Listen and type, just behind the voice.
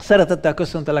Szeretettel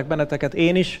köszöntelek benneteket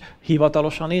én is,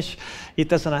 hivatalosan is,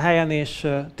 itt ezen a helyen, és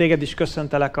téged is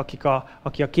köszöntelek,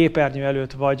 aki a képernyő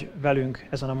előtt vagy velünk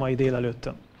ezen a mai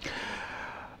délelőttön.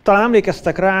 Talán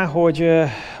emlékeztek rá, hogy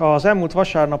az elmúlt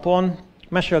vasárnapon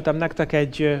meséltem nektek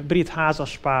egy brit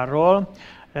házaspárról,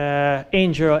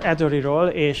 Angel Adderley-ról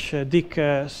és Dick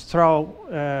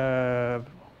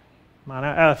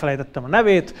már elfelejtettem a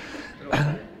nevét.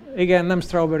 Igen, nem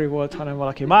Strawberry volt, hanem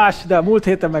valaki más, de a múlt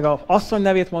héten meg az asszony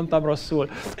nevét mondtam rosszul.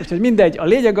 Úgyhogy mindegy, a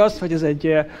lényeg az, hogy ez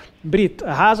egy brit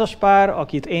házaspár,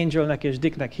 akit Angelnek és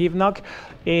Dicknek hívnak,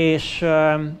 és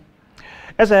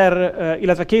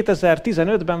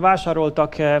 2015-ben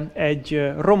vásároltak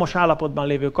egy romos állapotban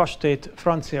lévő kastélyt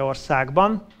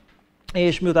Franciaországban,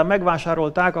 és miután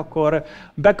megvásárolták, akkor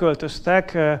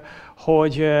beköltöztek,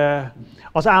 hogy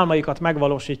az álmaikat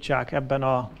megvalósítsák ebben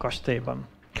a kastélyban.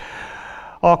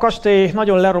 A kastély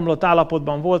nagyon leromlott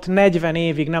állapotban volt, 40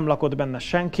 évig nem lakott benne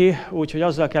senki, úgyhogy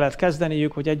azzal kellett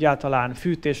kezdeniük, hogy egyáltalán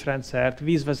fűtésrendszert,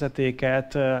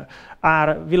 vízvezetéket,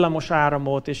 villamos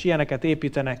áramot és ilyeneket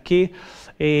építenek ki,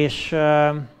 és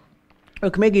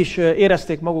ők mégis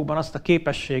érezték magukban azt a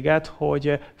képességet,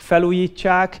 hogy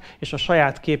felújítsák és a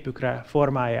saját képükre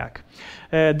formálják.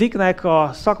 Dicknek a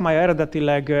szakmája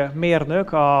eredetileg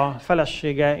mérnök, a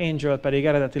felesége Angel pedig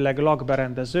eredetileg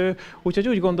lakberendező, úgyhogy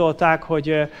úgy gondolták,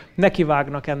 hogy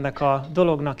nekivágnak ennek a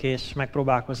dolognak és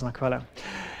megpróbálkoznak vele.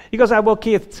 Igazából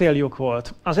két céljuk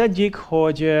volt. Az egyik,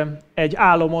 hogy egy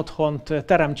álomotthont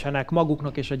teremtsenek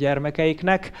maguknak és a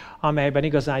gyermekeiknek, amelyben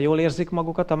igazán jól érzik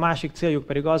magukat. A másik céljuk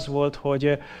pedig az volt,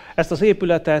 hogy ezt az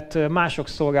épületet mások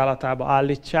szolgálatába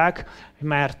állítsák,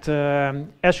 mert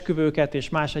esküvőket és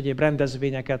más egyéb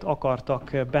rendezvényeket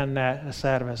akartak benne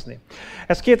szervezni.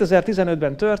 Ez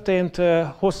 2015-ben történt,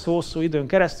 hosszú-hosszú időn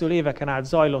keresztül, éveken át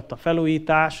zajlott a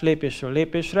felújítás, lépésről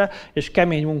lépésre, és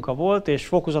kemény munka volt, és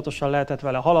fokozatosan lehetett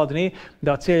vele haladni,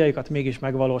 de a céljaikat mégis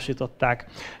megvalósították.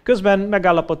 Közben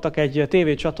megállapodtak egy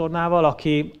tévécsatornával,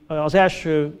 aki az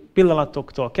első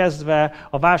pillanatoktól kezdve,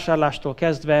 a vásárlástól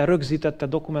kezdve rögzítette,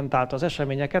 dokumentálta az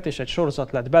eseményeket, és egy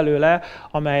sorozat lett belőle,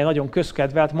 amely nagyon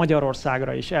közkedvelt,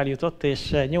 Magyarországra is eljutott,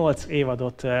 és 8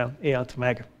 évadot élt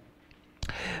meg.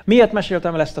 Miért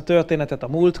meséltem el ezt a történetet a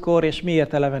múltkor, és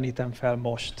miért elevenítem fel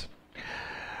most?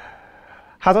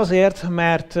 Hát azért,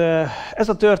 mert ez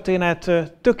a történet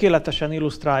tökéletesen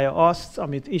illusztrálja azt,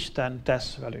 amit Isten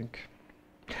tesz velünk.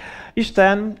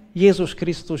 Isten Jézus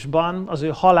Krisztusban az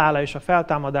ő halála és a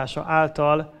feltámadása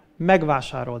által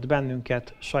megvásárolt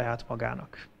bennünket saját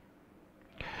magának.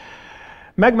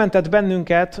 Megmentett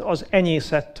bennünket az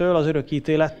enyészettől, az örök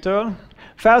ítélettől,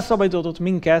 felszabadított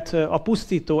minket a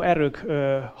pusztító erők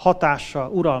hatása,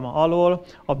 uralma alól,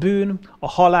 a bűn, a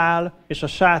halál és a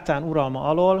sátán uralma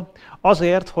alól,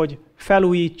 azért, hogy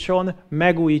felújítson,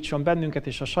 megújítson bennünket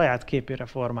és a saját képére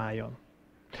formáljon.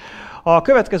 A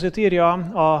következőt írja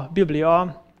a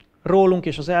Biblia rólunk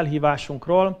és az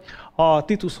elhívásunkról a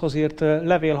Titushoz írt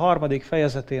levél 3.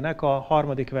 fejezetének a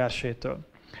 3. versétől.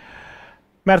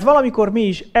 Mert valamikor mi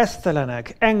is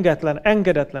esztelenek,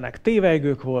 engedetlenek,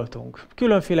 tévejgők voltunk,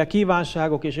 különféle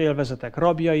kívánságok és élvezetek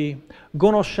rabjai,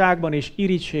 gonoszságban és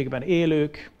irítségben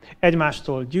élők,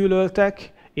 egymástól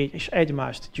gyűlöltek és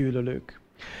egymást gyűlölők.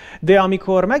 De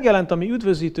amikor megjelent a mi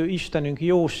üdvözítő Istenünk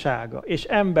jósága és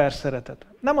emberszeretete,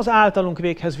 nem az általunk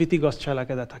véghez vitt igaz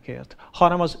cselekedetekért,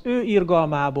 hanem az ő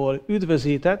irgalmából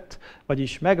üdvözített,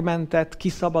 vagyis megmentett,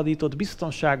 kiszabadított,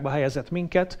 biztonságba helyezett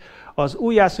minket, az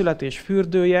újjászületés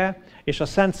fürdője és a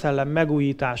Szent Szellem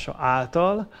megújítása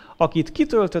által, akit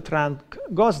kitöltött ránk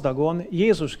gazdagon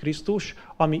Jézus Krisztus,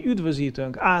 ami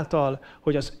üdvözítőnk által,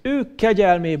 hogy az ő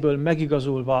kegyelméből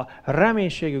megigazulva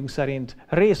reménységünk szerint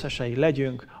részesei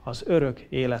legyünk az örök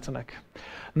életnek.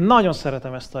 Nagyon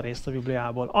szeretem ezt a részt a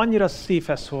Bibliából. Annyira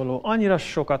szívhez szóló, annyira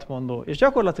sokat mondó, és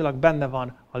gyakorlatilag benne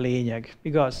van a lényeg,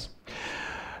 igaz?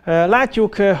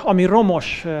 Látjuk a mi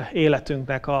romos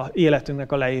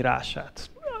életünknek a leírását.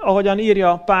 Ahogyan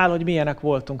írja Pál, hogy milyenek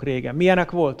voltunk régen.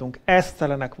 Milyenek voltunk?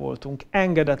 Esztelenek voltunk,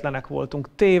 engedetlenek voltunk,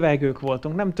 tévegők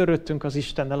voltunk, nem törődtünk az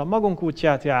Istennel, a magunk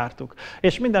útját jártuk.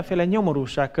 És mindenféle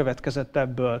nyomorúság következett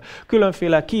ebből.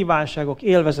 Különféle kívánságok,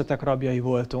 élvezetek rabjai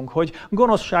voltunk, hogy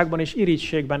gonoszságban és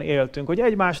irítségben éltünk, hogy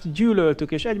egymást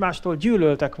gyűlöltük és egymástól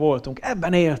gyűlöltek voltunk.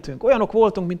 Ebben éltünk. Olyanok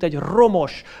voltunk, mint egy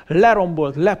romos,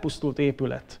 lerombolt, lepusztult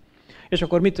épület. És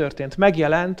akkor mi történt?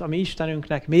 Megjelent a mi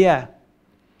Istenünknek milyen?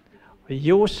 A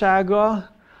jósága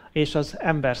és az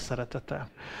ember szeretete.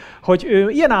 Hogy ő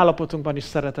ilyen állapotunkban is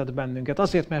szeretett bennünket,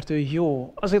 azért, mert ő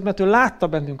jó, azért, mert ő látta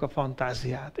bennünk a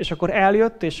fantáziát, és akkor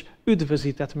eljött és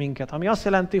üdvözített minket, ami azt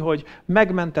jelenti, hogy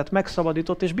megmentett,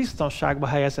 megszabadított és biztonságba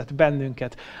helyezett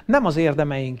bennünket. Nem az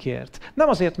érdemeinkért, nem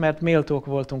azért, mert méltók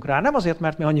voltunk rá, nem azért,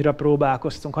 mert mi annyira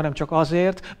próbálkoztunk, hanem csak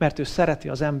azért, mert ő szereti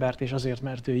az embert, és azért,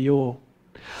 mert ő jó.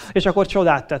 És akkor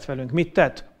csodát tett velünk. Mit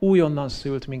tett? Újonnan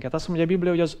szült minket. Azt mondja a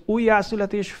Biblia, hogy az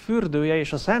újjászületés fürdője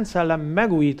és a Szent Szellem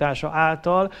megújítása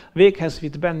által véghez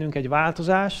vitt bennünk egy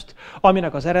változást,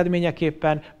 aminek az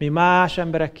eredményeképpen mi más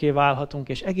emberekké válhatunk,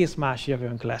 és egész más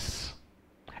jövőnk lesz.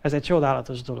 Ez egy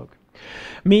csodálatos dolog.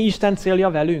 Mi Isten célja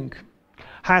velünk?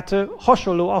 Hát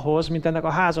hasonló ahhoz, mint ennek a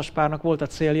házaspárnak volt a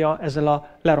célja ezzel a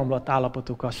leromlott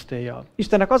állapotú kastéllyal.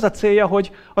 Istennek az a célja,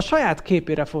 hogy a saját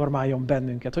képére formáljon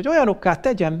bennünket, hogy olyanokká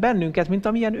tegyen bennünket, mint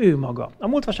amilyen ő maga. A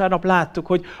múlt vasárnap láttuk,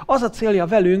 hogy az a célja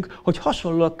velünk, hogy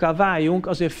hasonlókká váljunk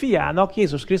az ő fiának,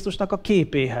 Jézus Krisztusnak a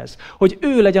képéhez. Hogy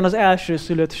ő legyen az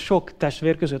elsőszülött sok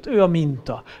testvér között, ő a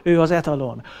minta, ő az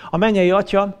etalon. A mennyei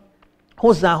Atya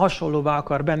hozzá hasonlóvá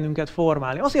akar bennünket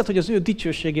formálni. Azért, hogy az ő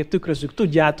dicsőségét tükrözzük,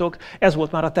 tudjátok, ez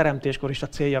volt már a teremtéskor is a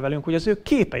célja velünk, hogy az ő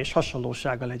képe és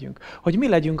hasonlósága legyünk. Hogy mi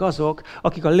legyünk azok,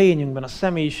 akik a lényünkben, a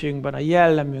személyiségünkben, a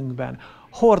jellemünkben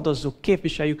hordozzuk,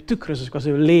 képviseljük, tükrözzük az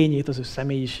ő lényét, az ő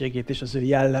személyiségét és az ő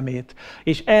jellemét.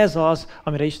 És ez az,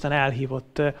 amire Isten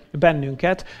elhívott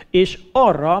bennünket, és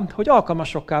arra, hogy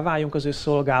alkalmasokká váljunk az ő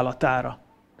szolgálatára,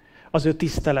 az ő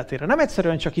tiszteletére. Nem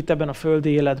egyszerűen csak itt ebben a földi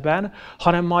életben,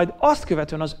 hanem majd azt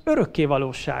követően az örökké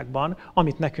valóságban,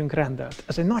 amit nekünk rendelt.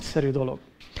 Ez egy nagyszerű dolog.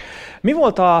 Mi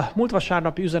volt a múlt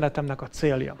vasárnapi üzenetemnek a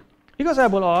célja?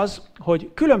 Igazából az, hogy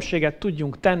különbséget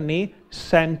tudjunk tenni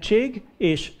szentség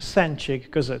és szentség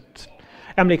között.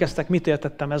 Emlékeztek, mit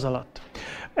értettem ez alatt?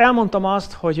 Elmondtam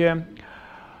azt, hogy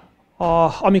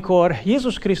amikor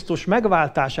Jézus Krisztus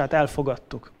megváltását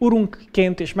elfogadtuk,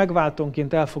 Urunkként és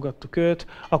megváltónként elfogadtuk őt,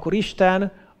 akkor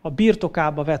Isten a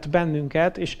birtokába vett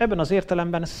bennünket, és ebben az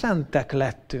értelemben szentek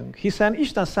lettünk, hiszen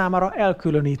Isten számára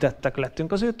elkülönítettek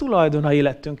lettünk, az ő tulajdonai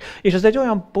lettünk, és ez egy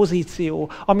olyan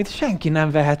pozíció, amit senki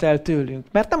nem vehet el tőlünk,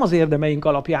 mert nem az érdemeink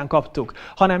alapján kaptuk,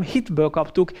 hanem hitből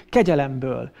kaptuk,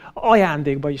 kegyelemből,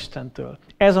 ajándékba Istentől.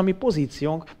 Ez a mi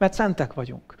pozíciónk, mert szentek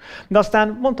vagyunk. De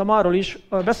aztán mondtam arról is,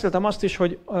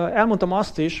 elmondtam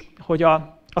azt is, hogy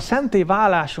a szenté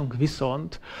válásunk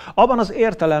viszont abban az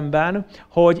értelemben,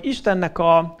 hogy Istennek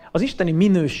az isteni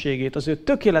minőségét, az ő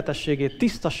tökéletességét,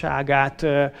 tisztaságát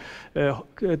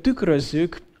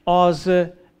tükrözzük, az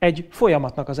egy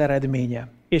folyamatnak az eredménye.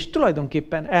 És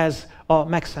tulajdonképpen ez a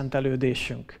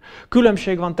megszentelődésünk.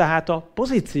 Különbség van tehát a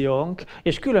pozíciónk,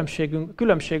 és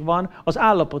különbség van az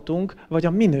állapotunk, vagy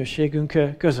a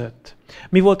minőségünk között.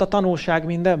 Mi volt a tanulság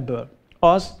mindebből?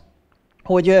 Az,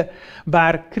 hogy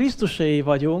bár Krisztuséi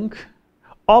vagyunk,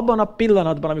 abban a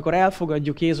pillanatban, amikor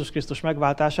elfogadjuk Jézus Krisztus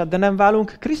megváltását, de nem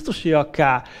válunk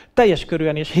krisztusiakká,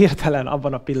 teljeskörűen és hirtelen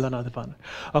abban a pillanatban.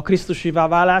 A krisztusivá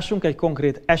válásunk egy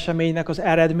konkrét eseménynek az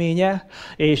eredménye,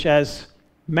 és ez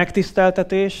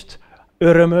megtiszteltetést,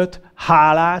 örömöt,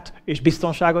 hálát és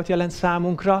biztonságot jelent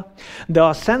számunkra, de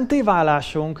a szenté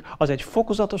válásunk az egy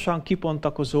fokozatosan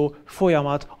kibontakozó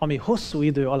folyamat, ami hosszú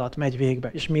idő alatt megy végbe.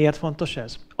 És miért fontos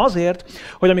ez? Azért,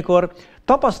 hogy amikor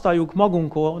tapasztaljuk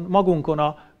magunkon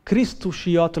a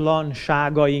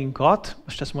krisztusiatlanságainkat,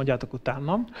 most ezt mondjátok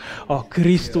utánam, a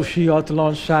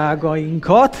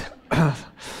krisztusiatlanságainkat,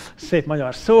 szép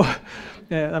magyar szó,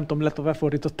 nem tudom,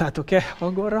 befordítottátok-e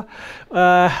angolra.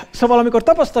 Szóval, amikor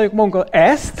tapasztaljuk magunkat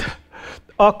ezt,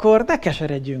 akkor ne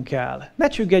keseredjünk el, ne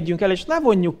csüggedjünk el, és ne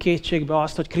vonjuk kétségbe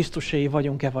azt, hogy Krisztuséi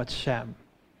vagyunk-e vagy sem.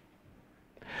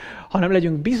 Hanem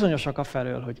legyünk bizonyosak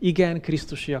afelől, hogy igen,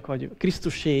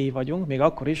 Krisztuséi vagyunk, még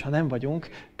akkor is, ha nem vagyunk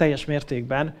teljes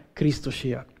mértékben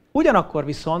krisztusiak. Ugyanakkor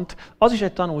viszont az is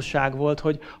egy tanulság volt,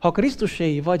 hogy ha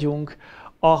Krisztuséi vagyunk,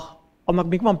 annak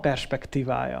még van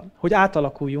perspektívája, hogy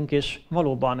átalakuljunk és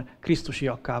valóban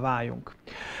krisztusiakká váljunk.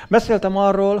 Beszéltem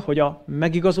arról, hogy a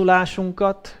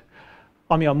megigazulásunkat,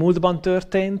 ami a múltban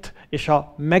történt, és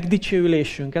a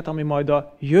megdicsőülésünket, ami majd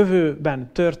a jövőben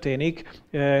történik,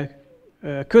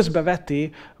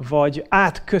 közbeveti, vagy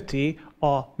átköti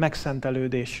a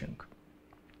megszentelődésünk.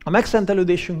 A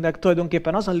megszentelődésünknek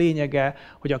tulajdonképpen az a lényege,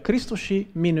 hogy a krisztusi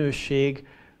minőség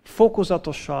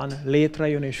fokozatosan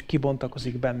létrejön és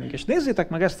kibontakozik bennünk. És nézzétek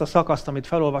meg ezt a szakaszt, amit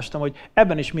felolvastam, hogy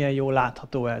ebben is milyen jól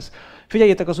látható ez.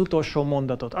 Figyeljétek az utolsó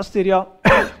mondatot. Azt írja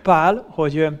Pál,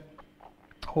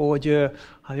 hogy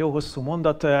hát jó hosszú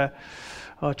mondat,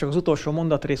 csak az utolsó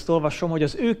mondatrészt olvasom, hogy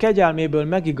az ő kegyelméből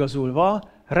megigazulva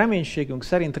reménységünk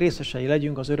szerint részesei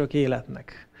legyünk az örök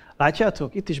életnek.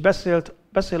 Látjátok, itt is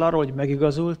beszél arról, hogy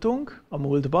megigazultunk a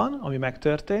múltban, ami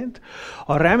megtörtént.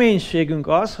 A reménységünk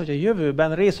az, hogy a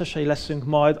jövőben részesei leszünk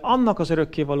majd annak az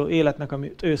örökkévaló életnek,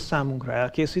 amit ő számunkra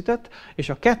elkészített, és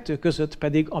a kettő között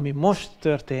pedig, ami most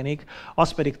történik,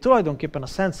 az pedig tulajdonképpen a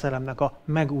Szent Szellemnek a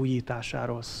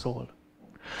megújításáról szól.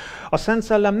 A Szent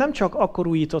Szellem nem csak akkor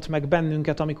újított meg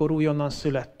bennünket, amikor újonnan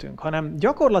születtünk, hanem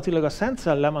gyakorlatilag a Szent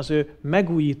Szellem az ő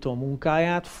megújító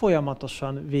munkáját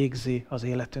folyamatosan végzi az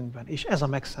életünkben. És ez a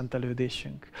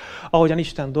megszentelődésünk. Ahogyan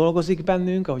Isten dolgozik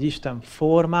bennünk, ahogy Isten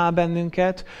formál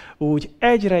bennünket, úgy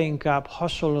egyre inkább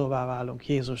hasonlóvá válunk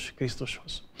Jézus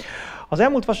Krisztushoz. Az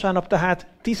elmúlt vasárnap tehát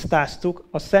tisztáztuk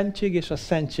a szentség és a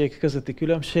szentség közötti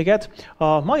különbséget.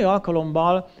 A mai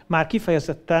alkalommal már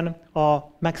kifejezetten a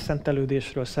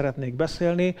megszentelődésről szeretnék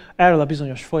beszélni, erről a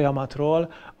bizonyos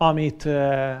folyamatról, amit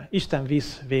Isten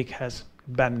visz véghez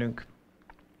bennünk.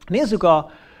 Nézzük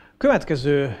a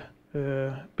következő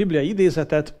bibliai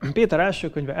idézetet, Péter első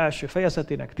könyve első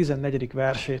fejezetének 14.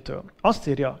 versétől. Azt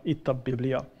írja itt a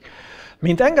Biblia.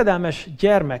 Mint engedelmes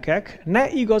gyermekek, ne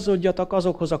igazodjatok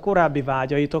azokhoz a korábbi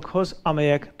vágyaitokhoz,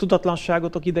 amelyek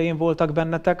tudatlanságotok idején voltak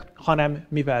bennetek, hanem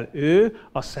mivel ő,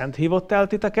 a Szent hívott el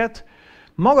titeket,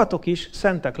 magatok is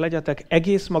szentek legyetek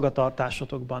egész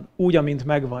magatartásotokban, úgy, amint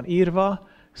megvan írva,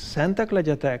 szentek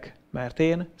legyetek, mert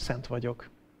én szent vagyok.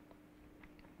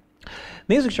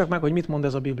 Nézzük csak meg, hogy mit mond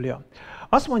ez a Biblia.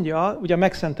 Azt mondja, ugye a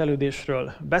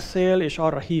megszentelődésről beszél, és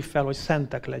arra hív fel, hogy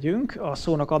szentek legyünk, a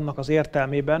szónak annak az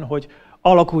értelmében, hogy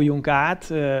alakuljunk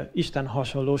át Isten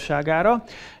hasonlóságára,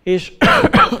 és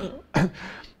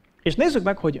nézzük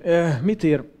meg, hogy mit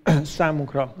ír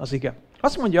számunkra az ige.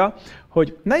 Azt mondja,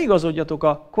 hogy ne igazodjatok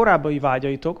a korábbi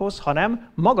vágyaitokhoz, hanem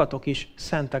magatok is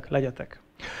szentek legyetek.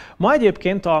 Ma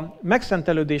egyébként a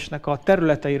megszentelődésnek a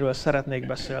területeiről szeretnék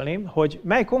beszélni, hogy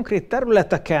mely konkrét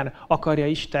területeken akarja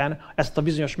Isten ezt a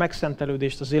bizonyos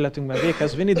megszentelődést az életünkben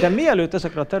véghez vinni, de mielőtt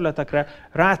ezekre a területekre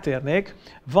rátérnék,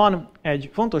 van egy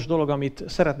fontos dolog, amit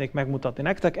szeretnék megmutatni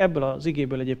nektek, ebből az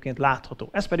igéből egyébként látható.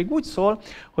 Ez pedig úgy szól,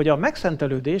 hogy a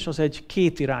megszentelődés az egy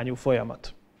kétirányú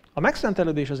folyamat. A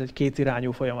megszentelődés az egy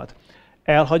kétirányú folyamat.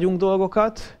 Elhagyunk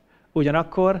dolgokat,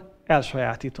 ugyanakkor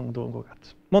elsajátítunk dolgokat.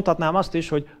 Mondhatnám azt is,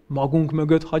 hogy magunk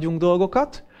mögött hagyunk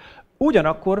dolgokat,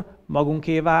 ugyanakkor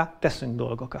magunkévá teszünk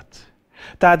dolgokat.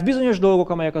 Tehát bizonyos dolgok,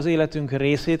 amelyek az életünk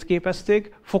részét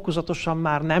képezték, fokozatosan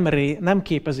már nem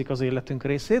képezik az életünk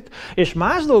részét, és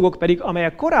más dolgok pedig,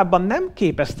 amelyek korábban nem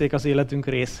képezték az életünk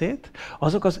részét,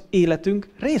 azok az életünk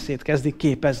részét kezdik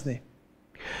képezni.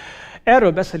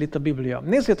 Erről beszél itt a Biblia.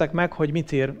 Nézzétek meg, hogy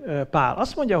mit ír Pál.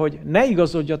 Azt mondja, hogy ne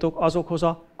igazodjatok azokhoz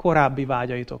a korábbi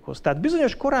vágyaitokhoz. Tehát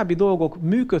bizonyos korábbi dolgok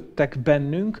működtek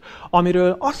bennünk,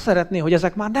 amiről azt szeretné, hogy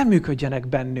ezek már nem működjenek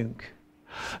bennünk.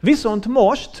 Viszont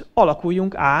most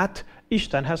alakuljunk át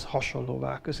Istenhez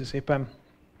hasonlóvá. Köszi szépen.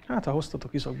 Hát, ha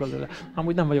hoztatok, iszok belőle.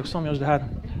 Amúgy nem vagyok szomjas, de hát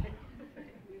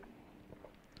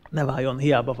ne váljon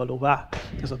hiába valóvá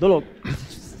ez a dolog.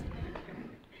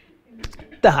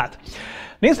 Tehát,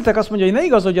 nézzétek, azt mondja, hogy ne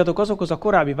igazodjatok azokhoz a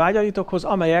korábbi vágyaitokhoz,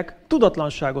 amelyek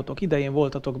tudatlanságotok idején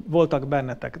voltak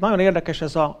bennetek. Nagyon érdekes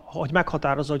ez, hogy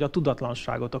meghatározza, hogy a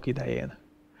tudatlanságotok idején.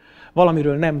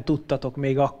 Valamiről nem tudtatok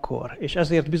még akkor, és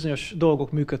ezért bizonyos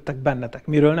dolgok működtek bennetek.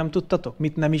 Miről nem tudtatok?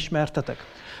 Mit nem ismertetek?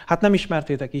 Hát nem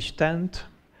ismertétek Istent,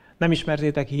 nem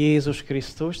ismertétek Jézus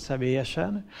Krisztust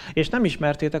személyesen, és nem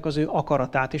ismertétek az ő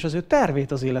akaratát és az ő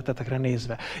tervét az életetekre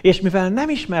nézve. És mivel nem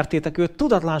ismertétek őt,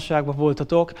 tudatlanságban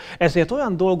voltatok, ezért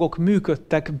olyan dolgok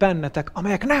működtek bennetek,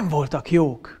 amelyek nem voltak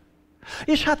jók.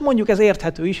 És hát mondjuk ez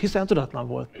érthető is, hiszen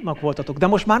tudatlanok voltatok. De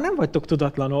most már nem vagytok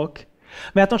tudatlanok,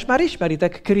 mert most már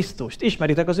ismeritek Krisztust,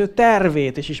 ismeritek az ő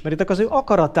tervét, és ismeritek az ő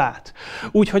akaratát.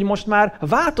 Úgyhogy most már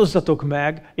változzatok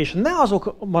meg, és ne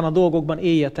azokban a dolgokban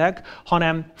éljetek,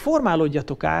 hanem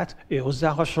formálódjatok át ő hozzá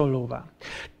hasonlóvá.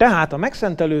 Tehát a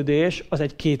megszentelődés az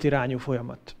egy kétirányú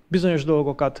folyamat. Bizonyos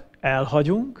dolgokat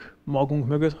elhagyunk, magunk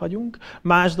mögött hagyunk,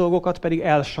 más dolgokat pedig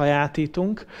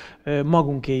elsajátítunk,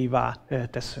 magunkéivá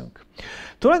teszünk.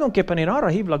 Tulajdonképpen én arra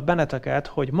hívlak benneteket,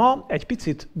 hogy ma egy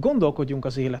picit gondolkodjunk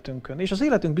az életünkön, és az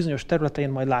életünk bizonyos területein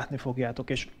majd látni fogjátok.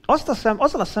 És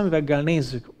azzal a szemüveggel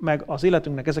nézzük meg az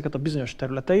életünknek ezeket a bizonyos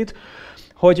területeit,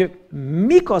 hogy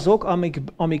mik azok,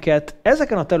 amiket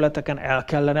ezeken a területeken el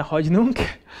kellene hagynunk,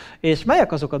 és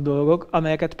melyek azok a dolgok,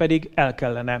 amelyeket pedig el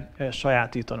kellene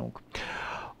sajátítanunk.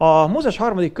 A Mózes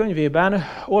 3. könyvében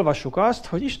olvassuk azt,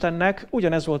 hogy Istennek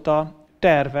ugyanez volt a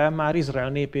terve már Izrael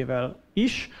népével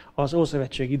is az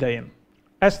Ószövetség idején.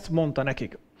 Ezt mondta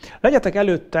nekik. Legyetek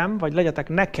előttem, vagy legyetek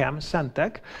nekem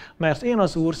szentek, mert én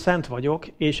az Úr szent vagyok,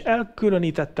 és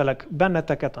elkülönítettelek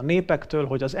benneteket a népektől,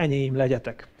 hogy az enyém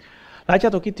legyetek.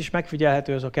 Látjátok, itt is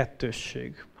megfigyelhető ez a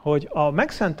kettősség. hogy a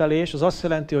megszentelés az azt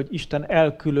jelenti, hogy Isten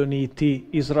elkülöníti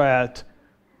Izraelt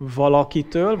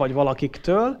valakitől, vagy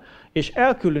valakiktől, és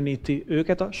elkülöníti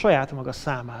őket a saját maga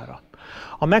számára.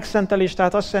 A megszentelés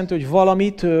tehát azt jelenti, hogy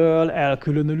valamitől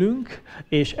elkülönülünk,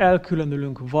 és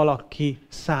elkülönülünk valaki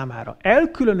számára.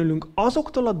 Elkülönülünk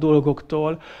azoktól a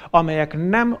dolgoktól, amelyek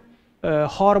nem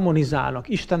harmonizálnak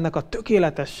Istennek a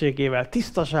tökéletességével,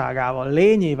 tisztaságával,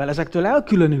 lényével, ezektől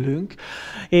elkülönülünk,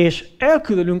 és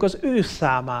elkülönülünk az ő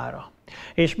számára.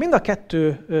 És mind a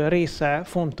kettő része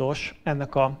fontos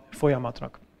ennek a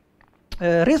folyamatnak.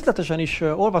 Részletesen is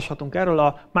olvashatunk erről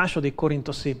a 2.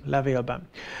 Korintoszi levélben.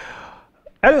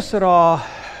 Először a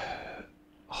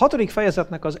 6.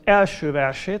 fejezetnek az első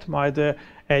versét, majd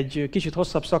egy kicsit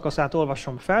hosszabb szakaszát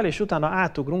olvasom fel, és utána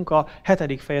átugrunk a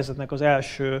 7. fejezetnek az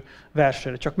első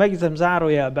versére. Csak megjegyzem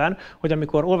zárójelben, hogy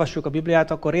amikor olvassuk a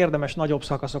Bibliát, akkor érdemes nagyobb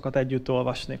szakaszokat együtt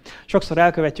olvasni. Sokszor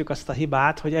elkövetjük azt a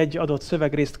hibát, hogy egy adott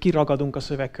szövegrészt kiragadunk a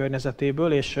szöveg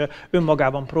környezetéből, és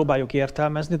önmagában próbáljuk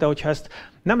értelmezni, de hogyha ezt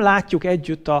nem látjuk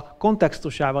együtt a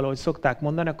kontextusával, ahogy szokták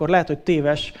mondani, akkor lehet, hogy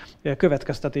téves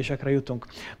következtetésekre jutunk.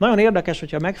 Nagyon érdekes,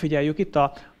 hogyha megfigyeljük itt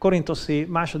a korintoszi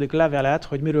 2. levelet,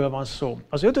 hogy miről van szó.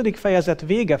 Az 5. fejezet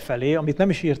vége felé, amit nem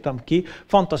is írtam ki,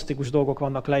 fantasztikus dolgok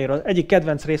vannak leírva. Egyik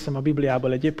kedvenc részem a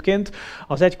Bibliából egyébként,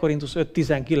 az 1 Korintus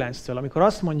 5.19-től, amikor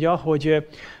azt mondja, hogy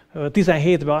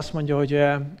 17-ben azt mondja, hogy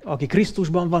aki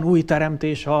Krisztusban van, új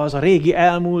teremtés az, a régi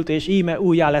elmúlt, és íme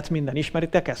újjá lett minden.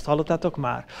 Ismeritek ezt? Hallottátok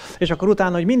már? És akkor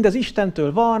utána, hogy mindez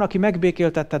Istentől van, aki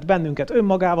megbékéltetett bennünket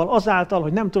önmagával, azáltal,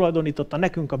 hogy nem tulajdonította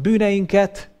nekünk a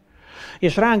bűneinket,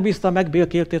 és ránk bízta a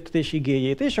megbékéltetés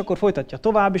igéjét. És akkor folytatja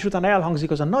tovább, és utána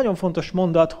elhangzik az a nagyon fontos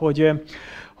mondat,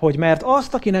 hogy mert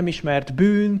azt, aki nem ismert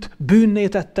bűnt, bűnné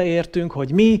tette értünk,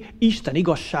 hogy mi Isten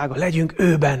igazsága legyünk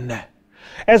ő benne.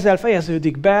 Ezzel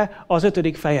fejeződik be az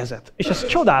 5. fejezet. És ez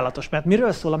csodálatos, mert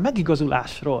miről szól? A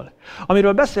megigazulásról.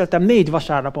 Amiről beszéltem 4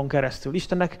 vasárnapon keresztül.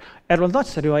 Istennek erről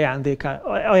nagyszerű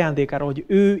ajándékáról, hogy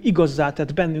ő igazzá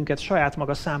tett bennünket saját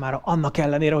maga számára, annak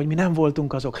ellenére, hogy mi nem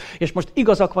voltunk azok. És most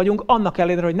igazak vagyunk, annak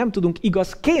ellenére, hogy nem tudunk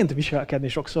igazként viselkedni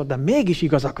sokszor, de mégis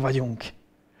igazak vagyunk.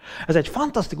 Ez egy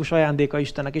fantasztikus ajándéka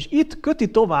Istennek, és itt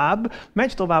köti tovább,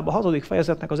 megy tovább a 6.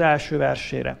 fejezetnek az első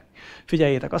versére.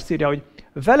 Figyeljétek, azt írja, hogy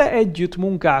vele együtt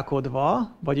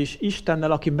munkálkodva, vagyis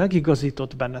Istennel, aki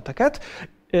megigazított benneteket,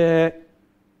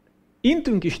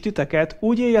 intünk is titeket,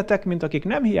 úgy éljetek, mint akik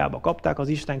nem hiába kapták az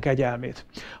Isten kegyelmét.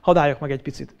 Hadd álljak meg egy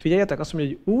picit. Figyeljetek, azt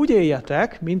mondja, hogy úgy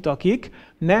éljetek, mint akik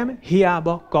nem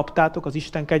hiába kaptátok az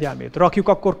Isten kegyelmét. Rakjuk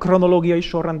akkor kronológiai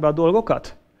sorrendbe a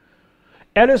dolgokat?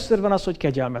 Először van az, hogy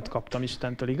kegyelmet kaptam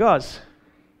Istentől, igaz?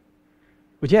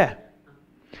 Ugye?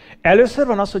 Először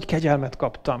van az, hogy kegyelmet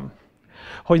kaptam.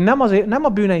 Hogy nem a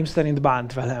bűneim szerint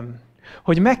bánt velem.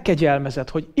 Hogy megkegyelmezett,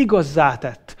 hogy igazzá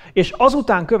tett. És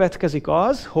azután következik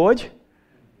az, hogy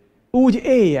úgy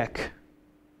éljek.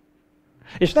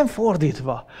 És nem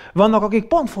fordítva. Vannak, akik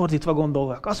pont fordítva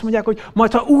gondolnak. Azt mondják, hogy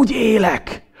majd ha úgy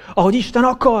élek, ahogy Isten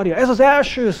akarja, ez az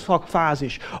első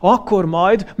szakfázis, akkor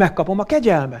majd megkapom a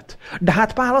kegyelmet. De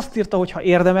hát Pál azt írta, hogy ha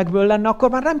érdemekből lenne, akkor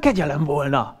már nem kegyelem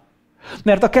volna.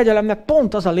 Mert a kegyelemnek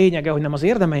pont az a lényege, hogy nem az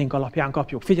érdemeink alapján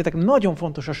kapjuk. Figyeljetek, nagyon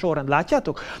fontos a sorrend,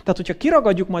 látjátok? Tehát, hogyha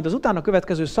kiragadjuk majd az utána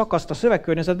következő szakaszt a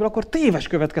szövegkörnyezetből, akkor téves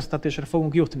következtetésre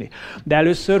fogunk jutni. De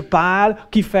először Pál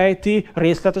kifejti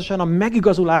részletesen a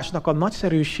megigazulásnak a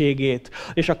nagyszerűségét,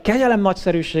 és a kegyelem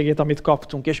nagyszerűségét, amit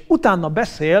kaptunk, és utána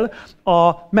beszél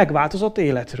a megváltozott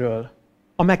életről,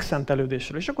 a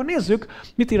megszentelődésről. És akkor nézzük,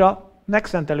 mit ír a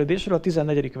megszentelődésről a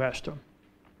 14. verstől.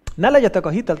 Ne legyetek a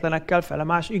hitetlenekkel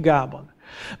felemás igában,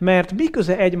 mert mi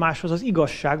köze egymáshoz az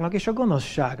igazságnak és a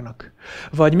gonoszságnak?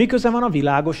 Vagy mi köze van a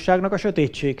világosságnak a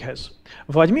sötétséghez?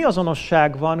 Vagy mi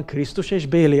azonosság van Krisztus és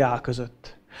Béliál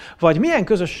között? Vagy milyen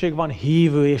közösség van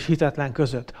hívő és hitetlen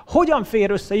között? Hogyan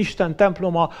fér össze Isten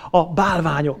temploma a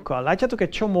bálványokkal? Látjátok, egy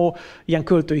csomó ilyen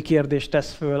költői kérdést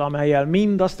tesz föl, amellyel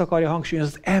mind azt akarja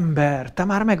hangsúlyozni, az ember, te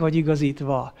már meg vagy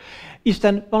igazítva.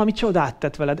 Isten valami csodát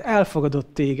tett veled,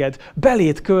 elfogadott téged,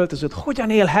 beléd költözött. Hogyan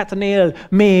élhetnél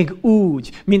még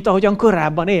úgy, mint ahogyan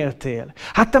korábban éltél?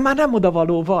 Hát te már nem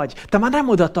odavaló vagy, te már nem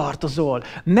oda tartozol.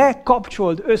 Ne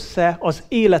kapcsold össze az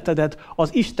életedet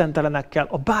az istentelenekkel,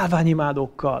 a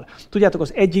bálványimádókkal. Tudjátok,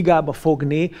 az egy igába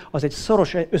fogni, az egy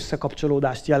szoros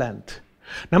összekapcsolódást jelent.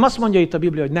 Nem azt mondja itt a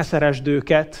Biblia, hogy ne szeresd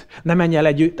őket, ne menj el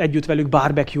együtt velük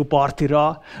barbecue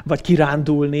partira, vagy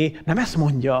kirándulni. Nem ezt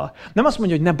mondja. Nem azt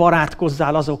mondja, hogy ne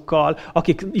barátkozzál azokkal,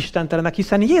 akik istentelenek,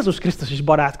 hiszen Jézus Krisztus is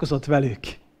barátkozott velük.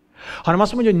 Hanem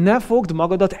azt mondja, hogy ne fogd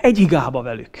magadat egy igába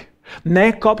velük.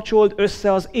 Ne kapcsold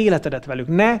össze az életedet velük,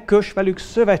 ne köss velük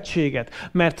szövetséget,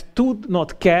 mert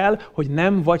tudnod kell, hogy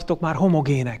nem vagytok már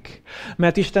homogének.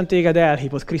 Mert Isten téged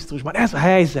elhívott Krisztusban. Ez a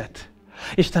helyzet.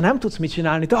 És te nem tudsz mit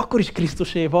csinálni, de akkor is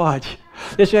Krisztusé vagy.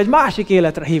 És ő egy másik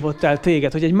életre hívott el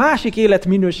téged, hogy egy másik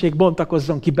életminőség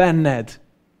bontakozzon ki benned.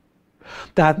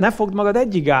 Tehát ne fogd magad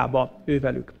egyigába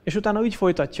ővelük. És utána úgy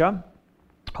folytatja,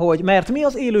 hogy mert mi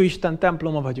az élő Isten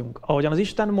temploma vagyunk, ahogyan az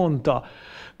Isten mondta,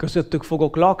 közöttük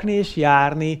fogok lakni és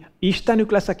járni,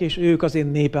 Istenük leszek, és ők az én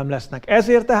népem lesznek.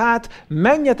 Ezért tehát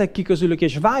menjetek ki közülük,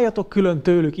 és váljatok külön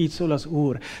tőlük, így szól az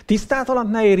Úr.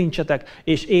 Tisztátalant ne érintsetek,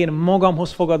 és én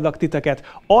magamhoz fogadlak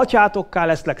titeket. Atyátokká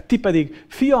leszlek, ti pedig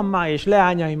fiammá és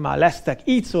leányaimmá lesztek,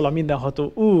 így szól a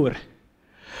mindenható Úr.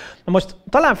 Na most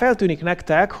talán feltűnik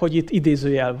nektek, hogy itt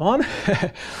idézőjel van,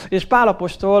 és Pál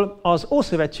apostol az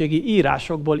ószövetségi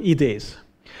írásokból idéz.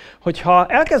 Hogyha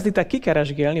elkezditek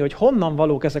kikeresgélni, hogy honnan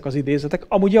valók ezek az idézetek,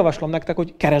 amúgy javaslom nektek,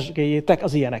 hogy keresgéljétek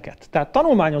az ilyeneket. Tehát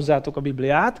tanulmányozzátok a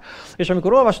Bibliát, és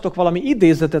amikor olvastok valami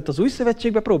idézetet az Új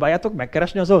Szövetségbe, próbáljátok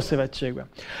megkeresni az Ószövetségbe.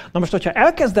 Na most, hogyha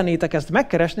elkezdenétek ezt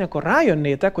megkeresni, akkor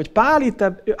rájönnétek, hogy Pál itt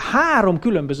 3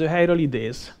 különböző helyről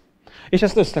idéz. És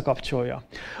ezt összekapcsolja.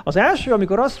 Az első,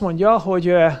 amikor azt mondja,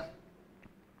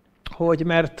 hogy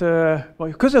mert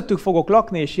közöttük fogok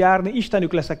lakni és járni,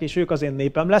 Istenük leszek, és ők az én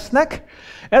népem lesznek.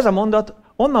 Ez a mondat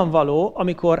onnan való,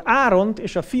 amikor Áront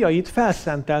és a fiait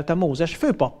felszentelte Mózes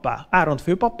főpappá. Áront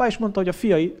főpappá, és mondta, hogy a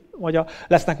fiai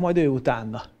lesznek majd ő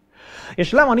utána.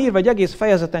 És le van írva egy egész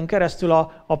fejezeten keresztül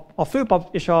a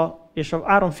főpap és a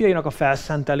Áron fiainak a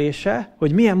felszentelése,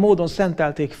 hogy milyen módon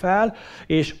szentelték fel,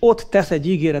 és ott tesz egy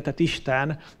ígéretet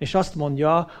Isten, és azt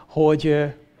mondja, hogy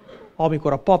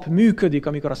amikor a pap működik,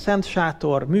 amikor a szent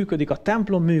sátor működik, a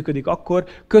templom működik, akkor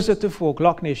közöttük fogok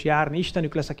lakni és járni,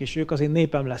 Istenük leszek, és ők az én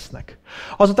népem lesznek.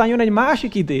 Azután jön egy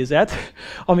másik idézet,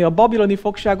 ami a babiloni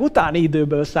fogság utáni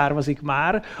időből származik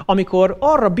már, amikor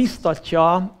arra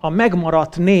biztatja a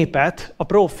megmaradt népet a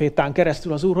prófétán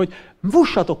keresztül az Úr, hogy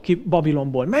fussatok ki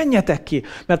Babilonból, menjetek ki,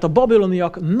 mert a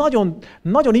babiloniak nagyon,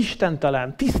 nagyon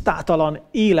istentelen, tisztátalan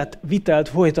életvitelt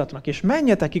folytatnak, és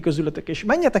menjetek ki közületek, és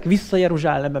menjetek vissza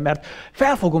Jeruzsálembe, mert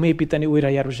fel fogom építeni újra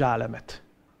Jeruzsálemet.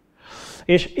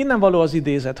 És innen való az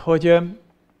idézet, hogy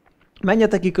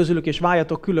menjetek ki közülük, és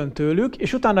váljatok külön tőlük,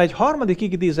 és utána egy harmadik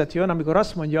idézet jön, amikor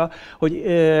azt mondja, hogy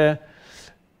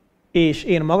és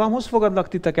én magamhoz fogadlak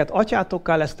titeket,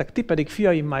 atyátokká lesztek, ti pedig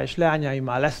fiaimmá és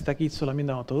leányaimmá lesztek, így szól a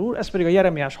mindenható Úr. Ez pedig a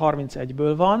Jeremiás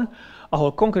 31-ből van,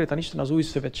 ahol konkrétan Isten az új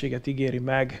szövetséget ígéri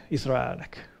meg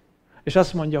Izraelnek. És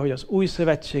azt mondja, hogy az új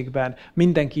szövetségben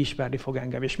mindenki ismerni fog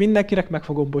engem, és mindenkinek meg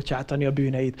fogom bocsátani a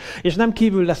bűneit. És nem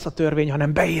kívül lesz a törvény,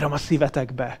 hanem beírom a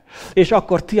szívetekbe. És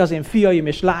akkor ti az én fiaim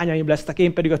és lányaim lesztek,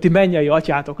 én pedig a ti mennyei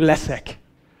atyátok leszek.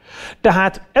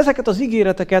 Tehát ezeket az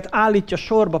ígéreteket állítja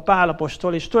sorba Pál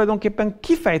apostol, és tulajdonképpen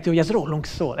kifejti, hogy ez rólunk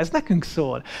szól, ez nekünk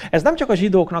szól. Ez nem csak a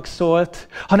zsidóknak szólt,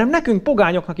 hanem nekünk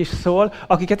pogányoknak is szól,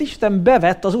 akiket Isten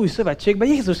bevett az új szövetségbe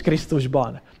Jézus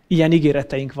Krisztusban. Ilyen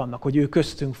ígéreteink vannak, hogy ő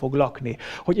köztünk fog lakni.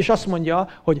 És azt mondja,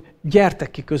 hogy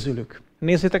gyertek ki közülük.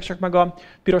 Nézzétek csak meg a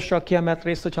pirossal kiemelt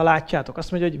részt, hogyha látjátok.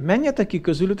 Azt mondja, hogy menjetek ki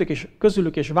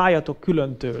közülük és váljatok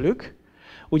külön tőlük.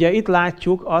 Ugye itt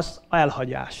látjuk azt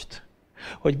elhagyást,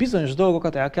 hogy bizonyos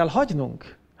dolgokat el kell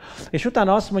hagynunk. És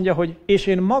utána azt mondja, hogy és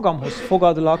én magamhoz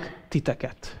fogadlak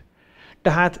titeket.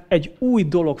 Tehát egy új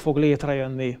dolog fog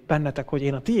létrejönni bennetek, hogy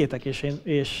én a tiétek,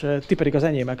 és ti pedig az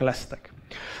enyémek lesztek.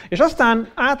 És aztán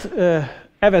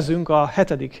átevezünk a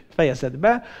 7.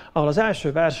 fejezetbe, ahol az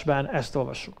első versben ezt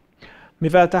olvassuk.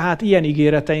 Mivel tehát ilyen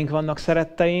ígéreteink vannak,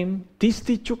 szeretteim,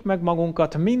 tisztítsuk meg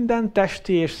magunkat minden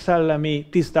testi és szellemi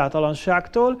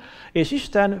tisztátalanságtól, és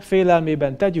Isten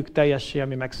félelmében tegyük teljessé a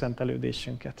mi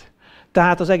megszentelődésünket.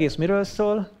 Tehát az egész miről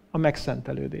szól? A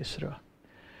megszentelődésről.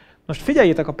 Most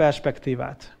figyeljétek a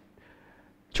perspektívát.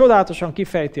 Csodálatosan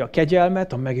kifejti a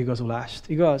kegyelmet, a megigazulást,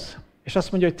 igaz? És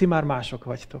azt mondja, hogy ti már mások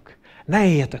vagytok. Ne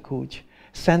éljetek úgy,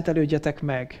 szentelődjetek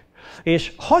meg.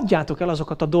 És hagyjátok el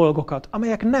azokat a dolgokat,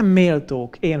 amelyek nem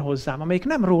méltók én hozzám, amelyek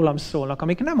nem rólam szólnak,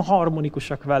 amelyek nem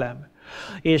harmonikusak velem.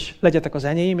 És legyetek az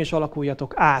enyém, és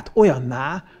alakuljatok át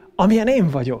olyanná, amilyen én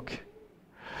vagyok.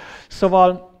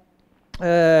 Szóval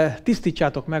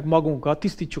tisztítsuk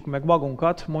meg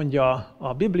magunkat, mondja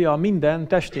a Biblia, minden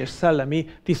testi és szellemi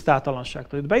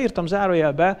tisztátalanságtól. Itt beírtam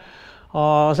zárójelbe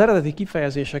az eredeti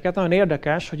kifejezéseket. Nagyon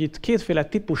érdekes, hogy itt kétféle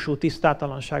típusú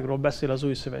tisztátalanságról beszél az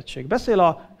Új Szövetség.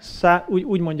 Beszél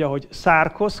úgy mondja, hogy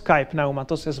szárkosz, kai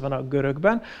pneumatosz, ez van a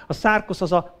görögben. A szárkosz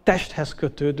az a testhez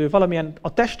kötődő, valamilyen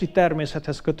a testi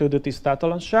természethez kötődő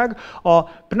tisztátalanság. A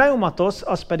pneumatosz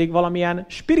az pedig valamilyen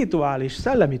spirituális,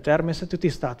 szellemi természetű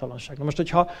tisztátalanság. Na most,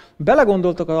 hogyha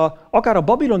belegondoltok akár a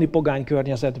babiloni pogány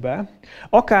környezetbe,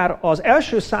 akár az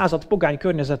első század pogány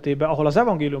környezetébe, ahol az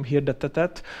evangélium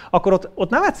hirdettetett, akkor ott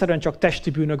nem egyszerűen csak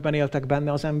testi bűnökben éltek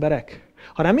benne az emberek,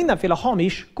 hanem mindenféle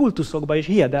hamis kultuszokba és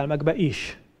hiedelmekbe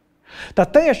is.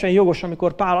 Tehát teljesen jogos,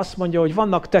 amikor Pál azt mondja, hogy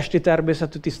vannak testi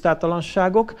természetű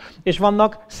tisztátalanságok, és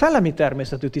vannak szellemi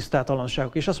természetű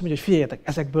tisztátalanságok. És azt mondja, hogy figyeljetek,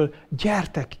 ezekből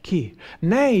gyertek ki,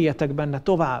 ne éljetek benne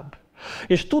tovább.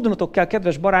 És tudnotok kell,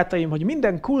 kedves barátaim, hogy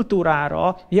minden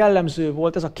kultúrára jellemző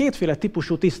volt ez a kétféle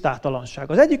típusú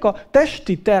tisztátalanság. Az egyik a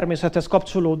testi természethez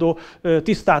kapcsolódó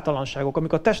tisztátalanságok,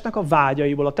 amik a testnek a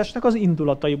vágyaiból, a testnek az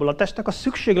indulataiból, a testnek a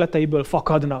szükségleteiből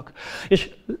fakadnak.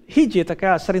 És higgyétek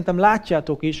el, szerintem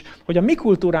látjátok is, hogy a mi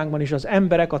kultúránkban is az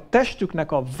emberek a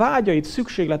testüknek a vágyait,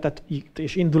 szükségletet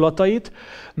és indulatait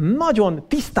nagyon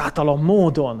tisztátalan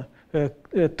módon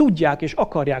tudják és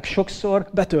akarják sokszor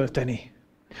betölteni.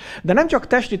 De nem csak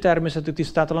testi természetű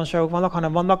tisztátalanságok vannak,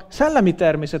 hanem vannak szellemi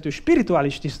természetű,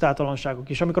 spirituális tisztátalanságok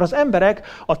is. Amikor az emberek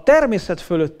a természet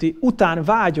fölötti után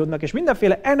vágyodnak, és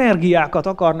mindenféle energiákat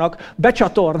akarnak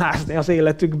becsatornázni az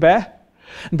életükbe,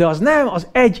 de az nem az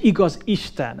egy igaz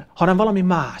Isten, hanem valami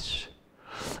más.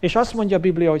 És azt mondja a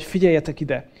Biblia, hogy figyeljetek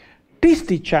ide,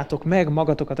 tisztítsátok meg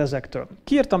magatokat ezektől.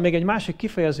 Kiírtam még egy másik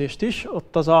kifejezést is,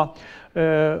 ott az a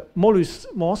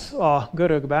molüszmosz a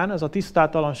görögben, ez a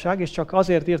tisztátalanság, és csak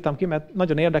azért írtam ki, mert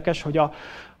nagyon érdekes,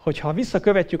 hogyha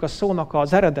visszakövetjük a szónak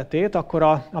az eredetét, akkor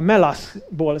a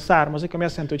melaszból származik, ami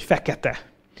azt jelenti, hogy fekete.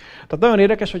 Tehát nagyon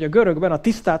érdekes, hogy a görögben a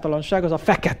tisztátalanság az a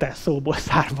fekete szóból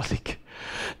származik.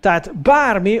 Tehát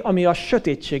bármi, ami a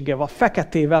sötétséggel, a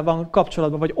feketével van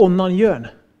kapcsolatban, vagy onnan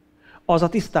jön, az a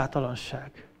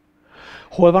tisztátalanság.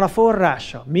 Hol van a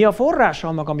forrása? Mi a forrása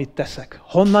annak, amit teszek?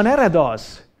 Honnan ered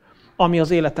az, ami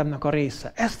az életemnek a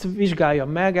része? Ezt vizsgáljam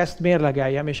meg, ezt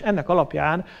mérlegeljem, és ennek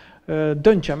alapján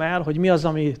döntsem el, hogy mi az,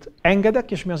 amit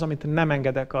engedek, és mi az, amit nem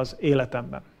engedek az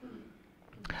életemben.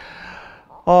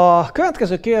 A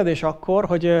következő kérdés akkor,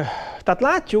 hogy tehát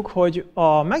látjuk, hogy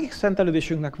a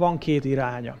megszentelődésünknek van két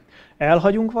iránya.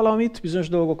 Elhagyunk valamit, bizonyos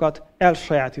dolgokat,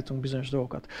 elsajátítunk bizonyos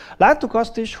dolgokat. Láttuk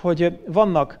azt is, hogy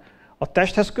vannak a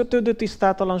testhez kötődő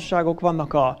tisztátalanságok,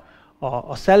 vannak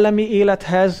a szellemi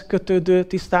élethez kötődő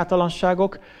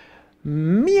tisztátalanságok.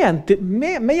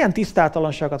 Milyen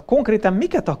tisztátalanságokat, konkrétan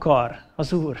miket akar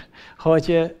az Úr,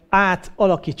 hogy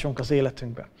átalakítsunk az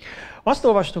életünkben? Azt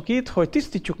olvastuk itt, hogy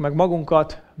tisztítsuk meg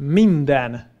magunkat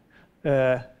minden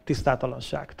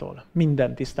tisztátalanságtól.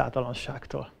 Minden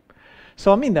tisztátalanságtól.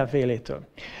 Szóval mindenfélétől.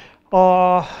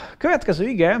 A következő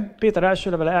ige, Péter első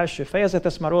levele első fejezet,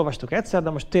 ezt már olvastuk egyszer, de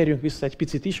most térjünk vissza egy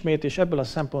picit ismét, és ebből a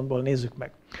szempontból nézzük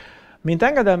meg. Mint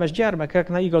engedelmes gyermekek,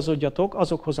 ne igazodjatok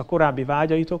azokhoz a korábbi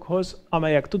vágyaitokhoz,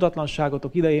 amelyek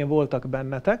tudatlanságotok idején voltak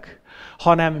bennetek,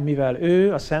 hanem mivel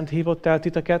ő, a Szent hívott el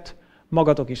titeket,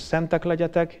 magatok is szentek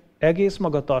legyetek, egész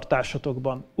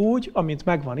magatartásotokban, úgy, amint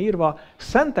megvan írva,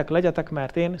 szentek legyetek,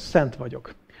 mert én szent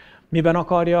vagyok. Miben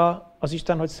akarja az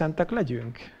Isten, hogy szentek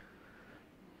legyünk?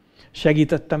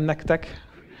 Segítettem nektek.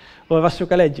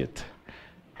 Olvassuk el együtt.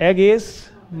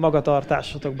 Egész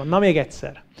magatartásotokban. Na még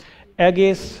egyszer.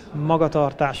 Egész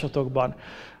magatartásotokban.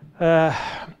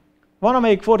 Van,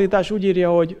 amelyik fordítás úgy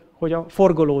írja, hogy a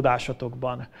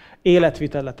forgolódásotokban,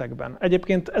 életviteletekben.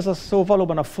 Egyébként ez a szó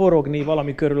valóban a forogni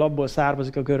valami körül abból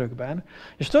származik a görögben,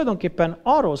 és tulajdonképpen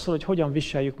arról szól, hogy hogyan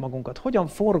viseljük magunkat, hogyan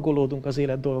forgolódunk az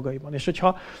élet dolgaiban. És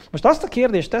hogyha most azt a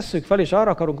kérdést tesszük fel, és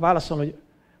arra akarunk válaszolni,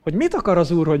 hogy mit akar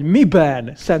az Úr, hogy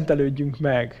miben szentelődjünk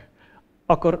meg,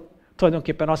 akkor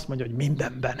tulajdonképpen azt mondja, hogy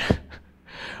mindenben.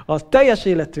 A teljes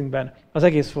életünkben, az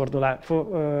egész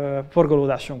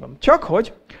forgolódásunkban. Csak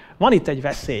hogy van itt egy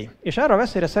veszély, és erre a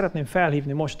veszélyre szeretném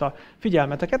felhívni most a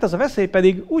figyelmeteket. Ez a veszély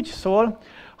pedig úgy szól,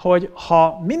 hogy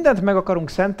ha mindent meg akarunk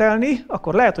szentelni,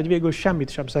 akkor lehet, hogy végül semmit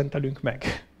sem szentelünk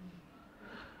meg.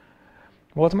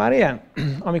 Volt már ilyen?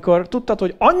 Amikor tudtad,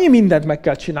 hogy annyi mindent meg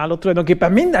kell csinálnod,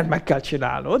 tulajdonképpen mindent meg kell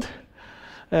csinálnod,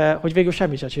 hogy végül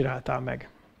semmit sem csináltál meg.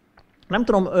 Nem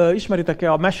tudom,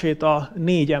 ismeritek-e a mesét a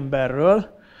 4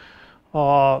 emberről,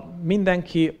 a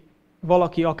mindenki,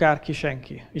 valaki, akárki,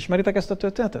 senki. Ismeritek ezt a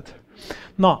történetet?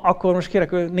 Na, akkor most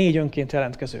kérek 4 önként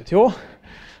jelentkezőt, jó?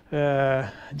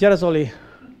 Gyere Zoli,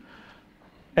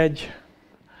 1.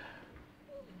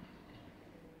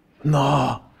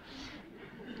 Na,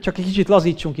 Csak egy kicsit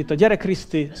lazítsunk itt. Gyere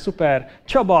Kriszti, szuper.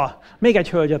 Csaba, még egy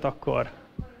hölgyet akkor.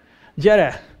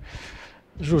 Gyere.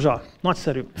 Zsuzsa,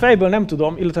 nagyszerű. Fejből nem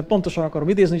tudom, illetve pontosan akarom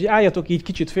idézni, hogy álljatok így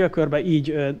kicsit félkörbe,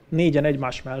 így négyen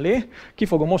egymás mellé. Ki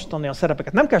fogom osztani a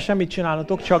szerepeket. Nem kell semmit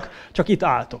csinálnotok, csak itt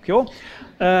álltok, jó?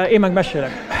 Én meg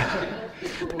mesélek.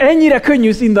 Ennyire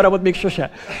könnyű színdarabot még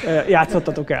sose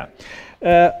játszottatok el.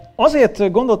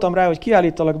 Azért gondoltam rá, hogy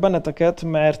kiállítalak benneteket,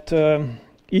 mert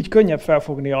így könnyebb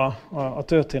felfogni a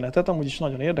történetet, amúgy is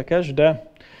nagyon érdekes, de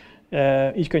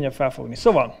így könnyebb felfogni.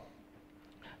 Szóval,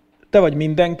 te vagy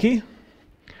mindenki,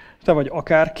 te vagy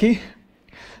akárki,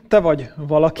 te vagy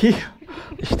valaki,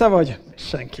 és te vagy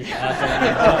senki.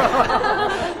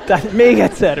 Tehát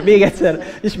még egyszer,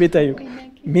 ismételjük.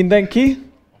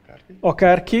 Mindenki,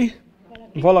 akárki,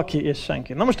 valaki és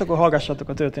senki. Na most akkor hallgassátok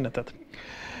a történetet.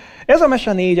 Ez a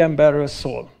mese 4 emberről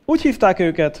szól. Úgy hívták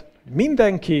őket,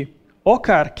 mindenki,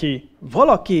 akárki,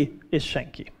 valaki és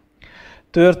senki.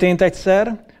 Történt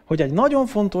egyszer, hogy egy nagyon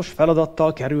fontos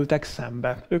feladattal kerültek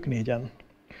szembe, ők 4-en.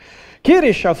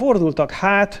 Kéréssel fordultak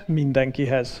hát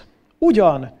mindenkihez.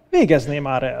 Ugyan, végezné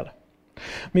már el.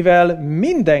 Mivel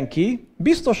mindenki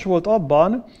biztos volt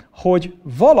abban, hogy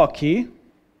valaki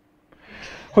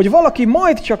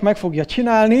majd csak meg fogja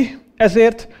csinálni,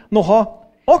 ezért noha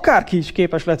akárki is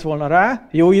képes lett volna rá,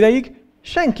 jó ideig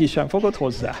senki sem fogott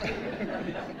hozzá.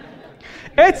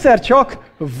 Egyszer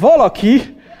csak valaki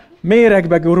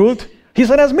méregbe gurult,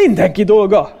 hiszen ez mindenki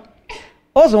dolga.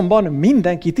 Azonban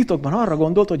mindenki titokban arra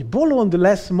gondolt, hogy bolond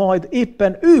lesz majd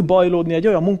éppen ő bajlódni egy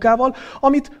olyan munkával,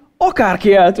 amit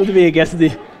akárki el tud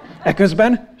végezni.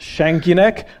 Eközben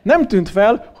senkinek nem tűnt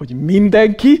fel, hogy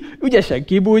mindenki ügyesen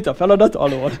kibújt a feladat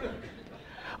alól.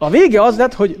 A vége az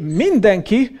lett, hogy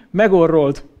mindenki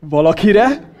megorrolt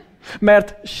valakire,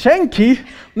 mert senki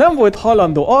nem volt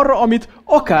hajlandó arra, amit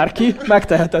akárki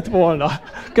megtehetett volna.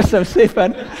 Köszönöm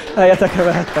szépen, helyetekre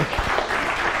vehettek.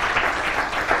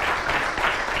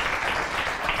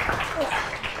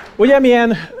 Ugye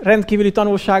milyen rendkívüli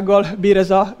tanulsággal bír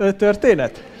ez a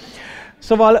történet?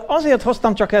 Szóval azért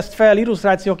hoztam csak ezt fel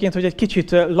illusztrációként, hogy egy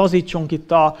kicsit lazítsunk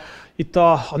itt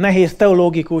a nehéz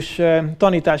teológikus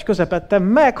tanítás közepette,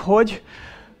 meg hogy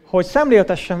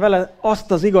szemléltessen vele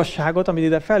azt az igazságot, amit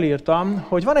ide felírtam,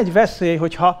 hogy van egy veszély,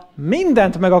 hogyha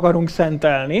mindent meg akarunk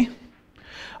szentelni,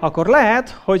 akkor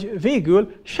lehet, hogy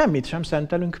végül semmit sem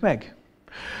szentelünk meg.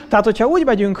 Tehát, hogyha úgy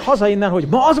megyünk haza innen, hogy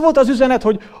ma az volt az üzenet,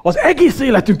 hogy az egész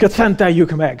életünket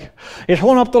szenteljük meg, és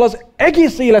holnaptól az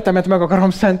egész életemet meg akarom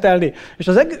szentelni, és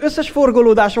az összes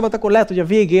forgolódásomat, akkor lehet, hogy a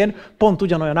végén pont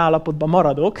ugyanolyan állapotban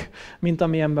maradok, mint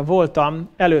amilyenben voltam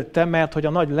előtte, mert hogy a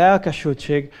nagy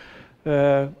lelkesültség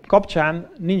kapcsán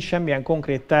nincs semmilyen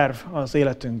konkrét terv az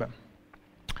életünkben.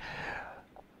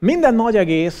 Minden nagy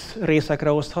egész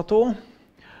részekre osztható,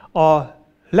 a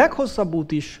leghosszabb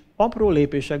út is apró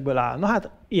lépésekből áll. Na hát,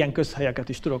 ilyen közhelyeket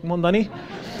is tudok mondani.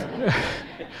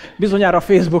 Bizonyára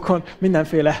Facebookon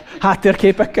mindenféle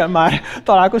háttérképekkel már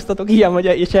találkoztatok ilyen vagy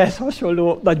és ehhez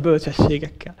hasonló nagy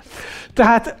bölcsességekkel.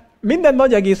 Tehát minden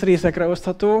nagy egész részekre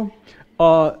osztható,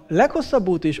 a leghosszabb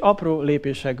út is apró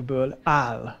lépésekből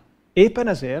áll. Éppen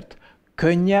ezért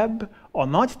könnyebb a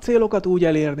nagy célokat úgy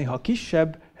elérni, ha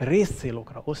kisebb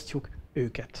részcélokra osztjuk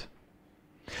őket.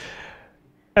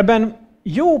 Ebben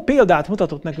jó példát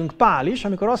mutatott nekünk Pál is,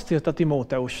 amikor azt írta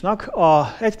Timóteusnak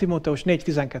a 1 Timóteus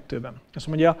 4.12-ben. Azt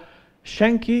mondja,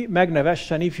 senki meg ne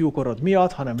vessen ifjúkorod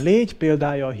miatt, hanem légy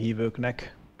példája a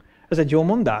hívőknek. Ez egy jó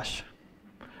mondás?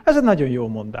 Ez egy nagyon jó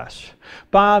mondás.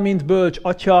 Pál, mint bölcs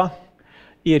atya,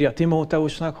 írja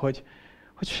Timóteusnak, hogy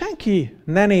senki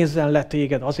ne nézzen le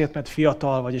téged azért, mert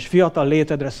fiatal vagy, és fiatal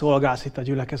létedre szolgálsz itt a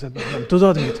gyülekezetben. Nem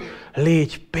tudod mit?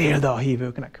 Légy példa a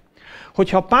hívőknek.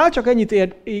 Hogyha Pál csak ennyit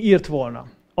írt volna,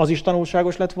 az is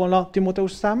tanulságos lett volna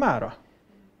Timóteus számára?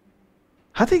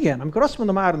 Hát igen, amikor azt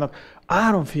mondom Áronnak,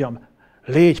 Áron fiam,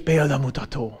 légy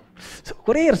példamutató.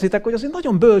 Akkor érzitek, hogy azért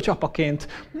nagyon bölcs apaként,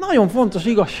 nagyon fontos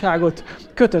igazságot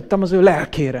kötöttem az ő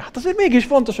lelkére. Hát azért mégis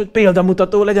fontos, hogy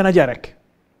példamutató legyen a gyerek.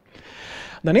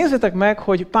 De nézzétek meg,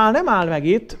 hogy Pál nem áll meg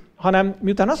itt, hanem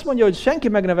miután azt mondja, hogy senki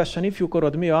meg ne vessen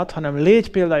ifjúkorod miatt, hanem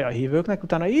légy példája a hívőknek,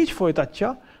 utána így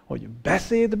folytatja, hogy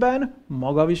beszédben,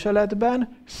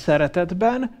 magaviseletben,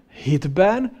 szeretetben,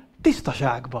 hitben,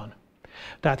 tisztaságban.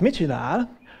 Tehát mit csinál?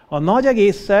 A nagy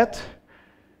egészet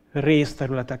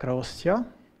részterületekre osztja,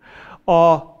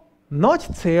 a nagy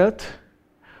célt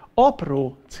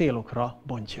apró célokra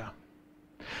bontja.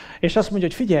 És azt mondja,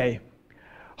 hogy figyelj,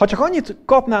 ha csak annyit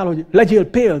kapnál, hogy legyél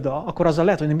példa, akkor azzal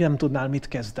lehet, hogy nem tudnál mit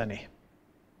kezdeni.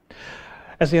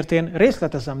 Ezért én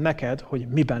részletezem neked, hogy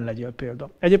miben legyél példa.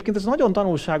 Egyébként ez nagyon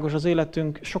tanulságos az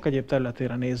életünk sok egyéb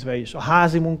területére nézve is. A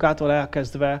házi munkától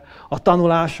elkezdve, a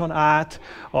tanuláson át,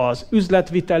 az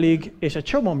üzletvitelig, és egy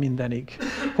csomó mindenig.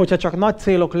 Hogyha csak nagy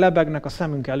célok lebegnek a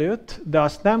szemünk előtt, de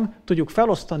azt nem tudjuk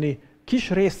felosztani kis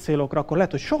részcélokra, akkor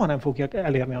lehet, hogy soha nem fogják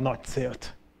elérni a nagy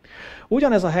célt.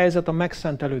 Ugyanez a helyzet a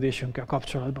megszentelődésünkkel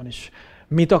kapcsolatban is.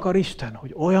 Mit akar Isten?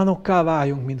 Hogy olyanokká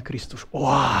váljunk, mint Krisztus.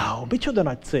 Wow, micsoda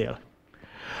nagy cél!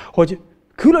 Hogy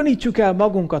különítsük el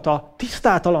magunkat a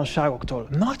tisztátalanságoktól.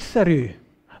 Nagyszerű!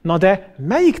 Na de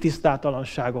melyik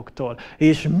tisztátalanságoktól?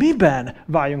 És miben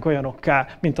váljunk olyanokká,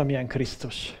 mint amilyen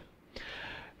Krisztus?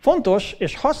 Fontos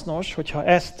és hasznos, hogyha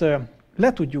ezt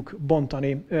le tudjuk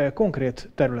bontani konkrét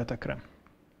területekre.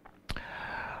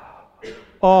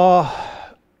 A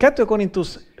 2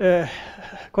 Korintus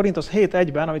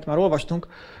 7:1-ben, amit már olvastunk,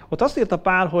 ott azt írta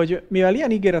Pál, hogy mivel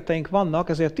ilyen ígéreteink vannak,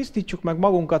 ezért tisztítsuk meg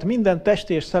magunkat minden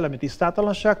testi és szellemi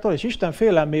tisztátalanságtól, és Isten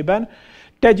félelmében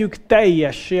tegyük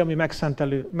teljessé a mi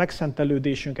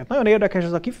megszentelődésünket. Nagyon érdekes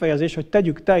ez a kifejezés, hogy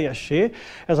tegyük teljessé,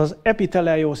 ez az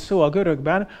epiteleios szó a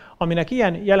görögben, aminek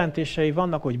ilyen jelentései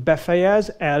vannak, hogy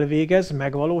befejez, elvégez,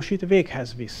 megvalósít,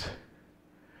 véghez visz.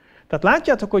 Tehát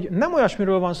látjátok, hogy nem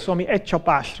olyasmiről van szó, ami egy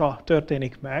csapásra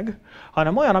történik meg,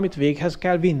 hanem olyan, amit véghez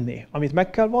kell vinni, amit meg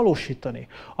kell valósítani,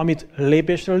 amit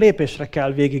lépésről lépésre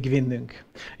kell végigvinnünk.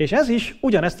 És ez is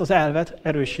ugyanezt az elvet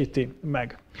erősíti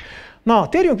meg. Na,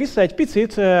 térjünk vissza egy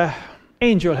picit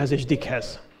Angelhez és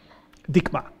Dickhez.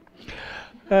 Dick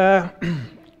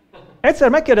egyszer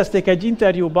megkérdezték egy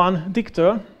interjúban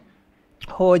Dicktől,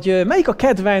 hogy melyik a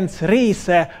kedvenc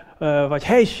része vagy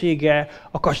helysége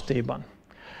a kastélyban.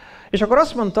 És akkor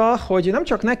azt mondta, hogy nem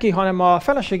csak neki, hanem a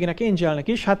feleségének, Angelnek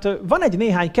is, hát van egy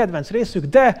néhány kedvenc részük,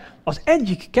 de az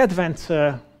egyik kedvenc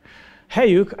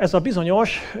helyük, ez a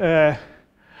bizonyos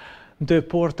de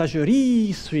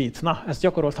portagerie suite. Na, ezt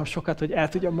gyakoroltam sokat, hogy el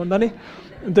tudjam mondani.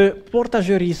 De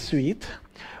portagerie suite,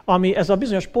 ami ez a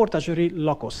bizonyos portagerie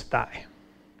lakosztály.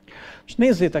 És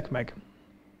nézzétek meg,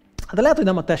 de lehet, hogy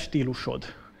nem a te stílusod.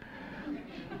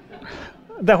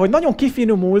 De hogy nagyon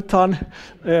kifinomultan,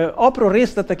 apró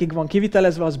részletekig van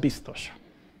kivitelezve, az biztos.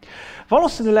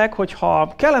 Valószínűleg,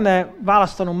 hogyha kellene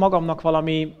választanom magamnak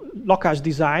valami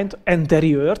lakásdizájnt,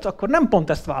 interiőrt, akkor nem pont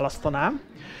ezt választanám,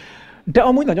 de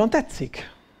amúgy nagyon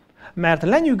tetszik. Mert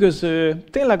lenyűgöző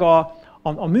tényleg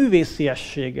a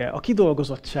művésziessége, a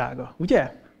kidolgozottsága,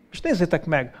 ugye? És nézzétek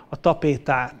meg a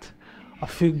tapétát, a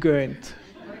függönyt,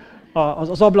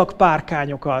 az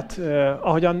ablakpárkányokat,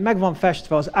 ahogyan meg van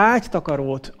festve az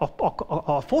ágytakarót,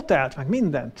 a fotelt, meg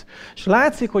mindent. És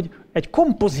látszik, hogy egy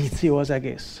kompozíció az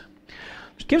egész.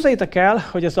 És képzeljétek el,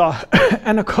 hogy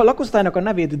ennek a lakosztálynak a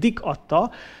nevét Dick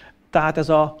adta, tehát ez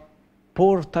a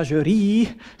portagerie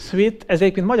suite, ez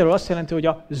egyébként magyarul azt jelenti, hogy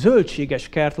a zöldséges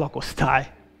kert lakosztály.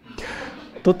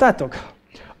 Tudtátok?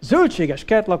 Zöldséges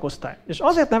kert lakosztály. És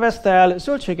azért nevezte el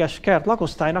zöldséges kert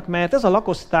lakosztálynak, mert ez a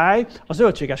lakosztály a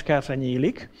zöldséges kertre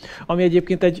nyílik, ami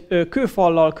egyébként egy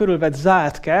kőfallal körülvett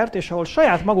zárt kert, és ahol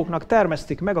saját maguknak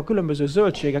termesztik meg a különböző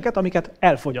zöldségeket, amiket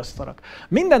elfogyasztanak.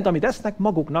 Mindent, amit esznek,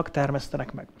 maguknak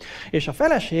termesztenek meg. És a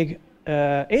feleség,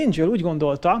 Angel úgy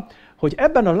gondolta, hogy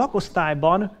ebben a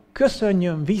lakosztályban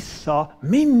köszönjön vissza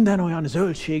minden olyan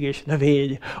zöldség és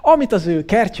növény, amit az ő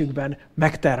kertjükben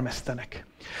megtermesztenek.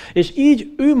 És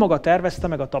így ő maga tervezte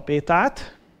meg a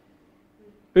tapétát,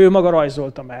 ő maga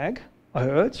rajzolta meg, a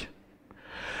hölgy,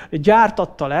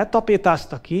 gyártatta le,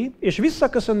 tapétázta ki, és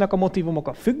visszaköszönnek a motívumok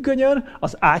a függönyön,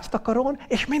 az ágytakarón,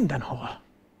 és mindenhol.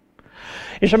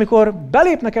 És amikor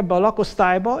belépnek ebbe a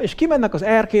lakosztályba, és kimennek az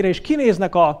erkére, és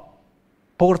kinéznek a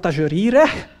portagerie-re,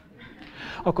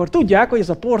 akkor tudják, hogy ez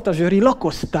a portagerie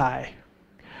lakosztály.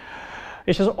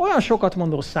 És ez olyan sokat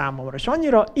mondó számomra, és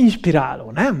annyira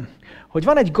inspiráló, nem? Hogy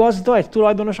van egy gazda, egy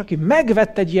tulajdonos, aki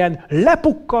megvett egy ilyen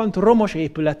lepukkant, romos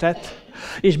épületet,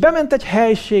 és bement egy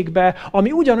helységbe,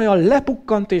 ami ugyanolyan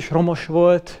lepukkant és romos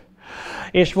volt,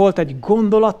 és volt egy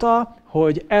gondolata,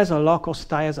 hogy ez a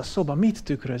lakosztály, ez a szoba mit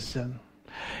tükrözzön.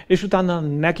 És utána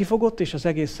nekifogott, és az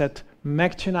egészet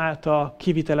megcsinálta,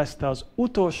 kivitelezte az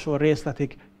utolsó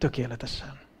részletig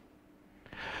tökéletesen.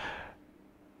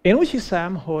 Én úgy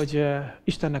hiszem, hogy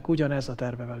Istennek ugyanez a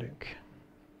terve velünk.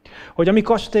 Hogy a mi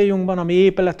kastélyunkban, a mi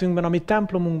épületünkben, a mi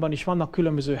templomunkban is vannak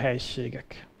különböző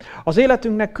helységek. Az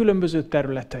életünknek különböző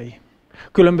területei,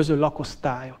 különböző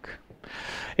lakosztályok.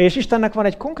 És Istennek van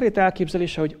egy konkrét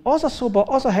elképzelése, hogy az a szoba,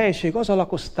 az a helység, az a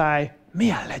lakosztály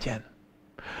milyen legyen.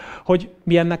 Hogy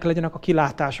milyennek legyenek a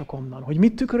kilátások onnan, hogy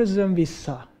mit tükrözzön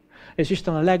vissza. És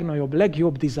Isten a legnagyobb,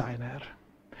 legjobb designer.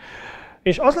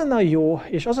 És az lenne a jó,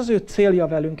 és az az ő célja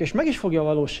velünk, és meg is fogja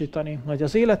valósítani, hogy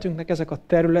az életünknek ezek a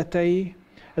területei,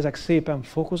 ezek szépen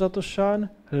fokozatosan,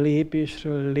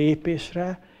 lépésről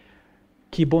lépésre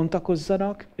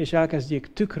kibontakozzanak, és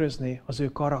elkezdjék tükrözni az ő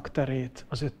karakterét,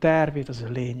 az ő tervét, az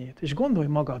ő lényét. És gondolj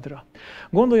magadra,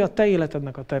 gondolj a te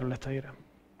életednek a területeire.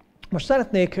 Most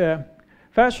szeretnék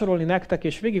felsorolni nektek,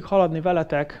 és végig haladni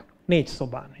veletek 4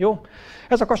 szobán, jó?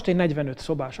 Ez a kastély 45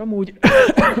 szobás amúgy,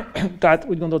 tehát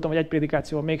úgy gondoltam, hogy egy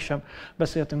prédikációval mégsem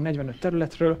beszéltünk 45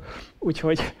 területről,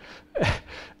 úgyhogy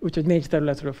 4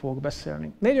 területről fogok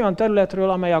beszélni. 4 olyan területről,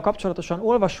 amellyel kapcsolatosan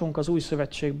olvasunk az Új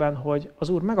Szövetségben, hogy az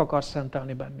Úr meg akar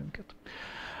szentelni bennünket.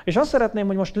 És azt szeretném,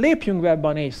 hogy most lépjünk be ebbe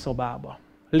a 4 szobába.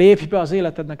 Lépj be az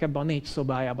életednek ebbe a 4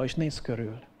 szobájába, és nézz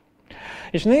körül.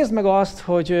 És nézd meg azt,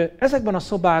 hogy ezekben a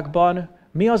szobákban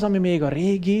mi az, ami még a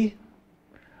régi,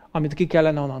 amit ki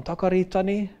kellene onnan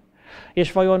takarítani,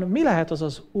 és vajon mi lehet az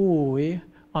az új,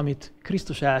 amit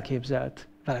Krisztus elképzelt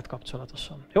veled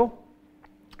kapcsolatosan. Jó?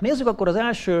 Nézzük akkor az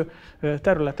első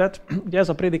területet, ugye ez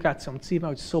a prédikációm címe,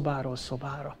 hogy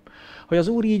szobáról-szobára. Hogy az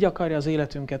Úr így akarja az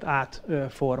életünket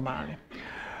átformálni.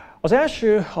 Az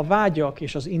első a vágyak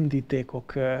és az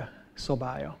indítékok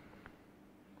szobája.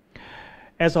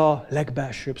 Ez a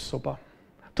legbelsőbb szoba.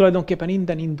 Tulajdonképpen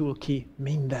innen indul ki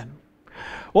minden.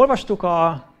 Olvastuk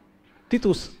a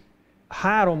Titus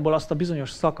 3-ból azt a bizonyos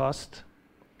szakaszt,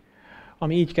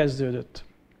 ami így kezdődött.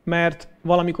 Mert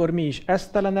valamikor mi is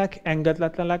esztelenek,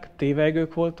 engedetlenek,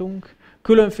 tévejgők voltunk,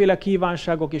 különféle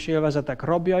kívánságok és élvezetek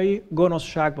rabjai,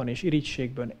 gonoszságban és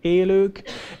irigységben élők,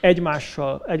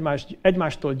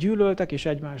 egymástól gyűlöltek és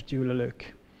egymást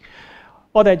gyűlölők.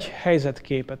 Ad egy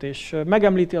helyzetképet, és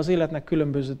megemlíti az életnek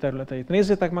különböző területeit.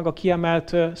 Nézzétek meg a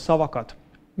kiemelt szavakat.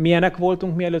 Milyenek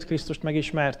voltunk, mielőtt Krisztust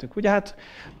megismertük. Ugye hát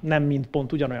nem mind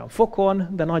pont ugyanolyan fokon,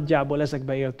 de nagyjából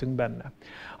ezekben éltünk benne.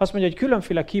 Azt mondja, hogy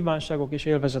különféle kívánságok és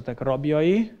élvezetek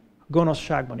rabjai,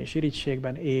 gonoszságban és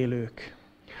irigységben élők.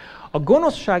 A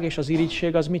gonoszság és az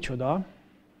irigység az micsoda?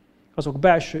 Azok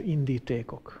belső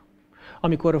indítékok.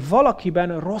 Amikor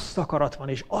valakiben rossz akarat van,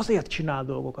 és azért csinál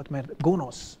dolgokat, mert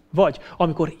gonosz. Vagy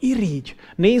amikor irigy,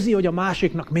 nézi, hogy a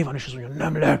másiknak mi van, és az mondja,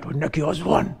 nem lehet, hogy neki az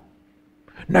van.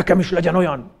 Nekem is legyen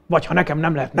olyan, vagy ha nekem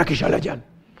nem lehet, neki se legyen.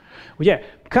 Ugye,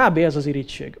 kb. Ez az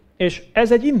irigység. És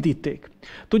ez egy indíték.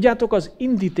 Tudjátok, az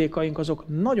indítékaink azok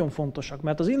nagyon fontosak,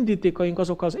 mert az indítékaink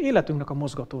azok az életünknek a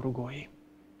mozgatórugói.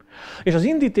 És az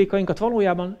indítékainkat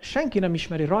valójában senki nem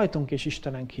ismeri rajtunk és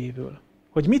Istenen kívül.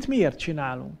 Hogy mit miért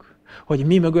csinálunk, hogy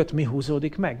mi mögött mi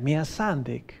húzódik meg, milyen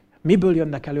szándék, miből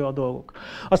jönnek elő a dolgok.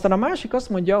 Aztán a másik azt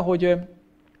mondja, hogy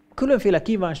különféle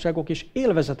kívánságok és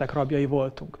élvezetek rabjai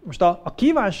voltunk. Most a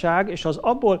kívánság és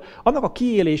annak a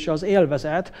kiélése, az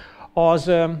élvezet,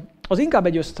 az inkább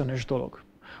egy ösztönös dolog.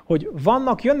 Hogy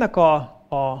jönnek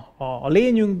a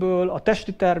lényünkből, a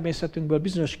testi természetünkből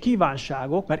bizonyos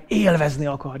kívánságok, mert élvezni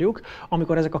akarjuk,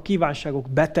 amikor ezek a kívánságok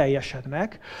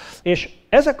beteljesednek, és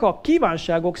ezek a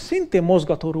kívánságok szintén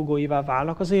mozgatórugóivá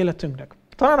válnak az életünknek.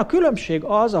 Talán a különbség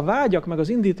az a vágyak meg az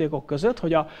indítékok között,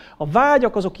 hogy a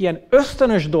vágyak azok ilyen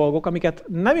ösztönös dolgok, amiket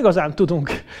nem igazán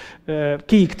tudunk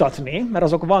kiiktatni, mert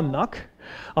azok vannak.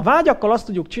 A vágyakkal azt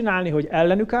tudjuk csinálni, hogy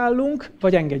ellenük állunk,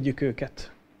 vagy engedjük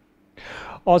őket.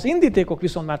 Az indítékok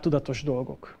viszont már tudatos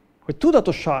dolgok, hogy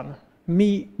tudatosan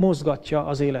mi mozgatja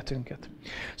az életünket.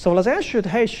 Szóval az első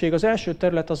helység, az első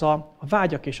terület az a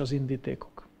vágyak és az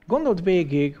indítékok. Gondold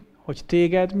végig, hogy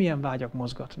téged milyen vágyak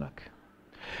mozgatnak.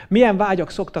 Milyen vágyak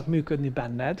szoktak működni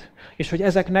benned, és hogy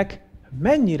ezeknek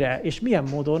mennyire és milyen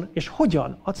módon és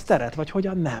hogyan adsz teret, vagy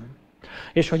hogyan nem.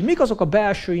 És hogy mik azok a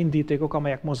belső indítékok,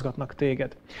 amelyek mozgatnak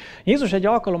téged. Jézus egy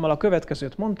alkalommal a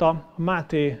következőt mondta,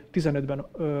 Máté 15-ben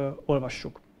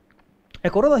olvassuk.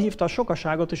 Ekkor odahívta a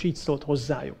sokaságot, és így szólt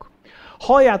hozzájuk.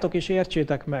 Halljátok és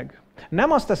értsétek meg.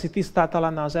 Nem azt teszi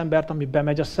tisztátalanná az embert, ami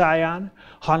bemegy a száján,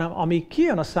 hanem ami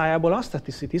kijön a szájából, azt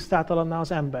teszi tisztátalanná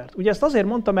az embert. Ugye ezt azért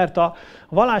mondta, mert a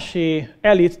vallási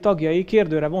elit tagjai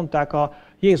kérdőre vonták a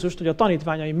Jézust, hogy a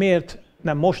tanítványai miért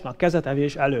nem mosnak kezet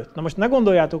evés előtt. Na most ne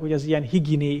gondoljátok, hogy ez ilyen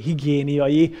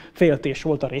higiéniai féltés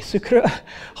volt a részükről,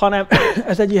 hanem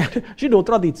ez egy ilyen zsidó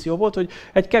tradíció volt, hogy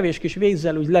egy kevés kis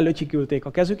vízzel úgy lelötyikülték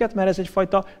a kezüket, mert ez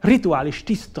egyfajta rituális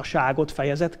tisztaságot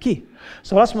fejezett ki.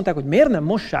 Szóval azt mondták, hogy miért nem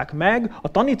mossák meg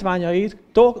a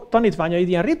tanítványaid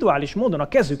ilyen rituális módon a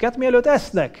kezüket, mielőtt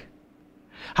esznek.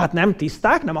 Hát nem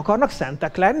tiszták, nem akarnak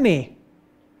szentek lenni.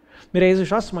 Mire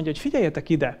Jézus azt mondja, hogy figyeljetek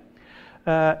ide,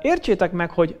 értsétek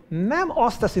meg, hogy nem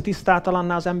azt teszi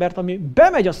tisztátalanná az embert, ami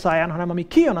bemegy a száján, hanem ami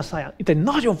kijön a száján. Itt egy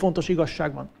nagyon fontos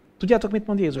igazság van. Tudjátok, mit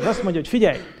mond Jézus? Azt mondja, hogy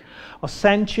figyelj, a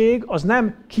szentség az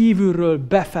nem kívülről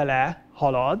befele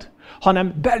halad,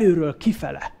 hanem belülről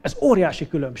kifele. Ez óriási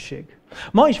különbség.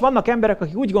 Ma is vannak emberek,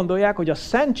 akik úgy gondolják, hogy a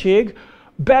szentség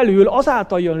belül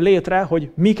azáltal jön létre,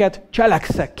 hogy miket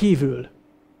cselekszek kívül.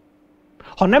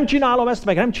 Ha nem csinálom ezt,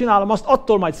 meg nem csinálom azt,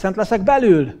 attól majd szent leszek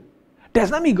belül. De ez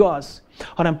nem igaz,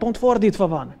 hanem pont fordítva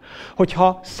van.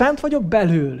 Hogyha szent vagyok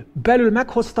belül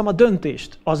meghoztam a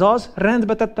döntést, azaz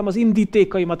rendbe tettem az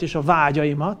indítékaimat és a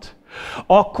vágyaimat,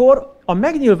 akkor a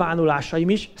megnyilvánulásaim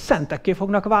is szentekké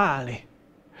fognak válni.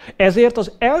 Ezért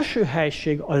az első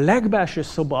helység, a legbelső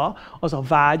szoba, az a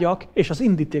vágyak és az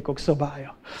indítékok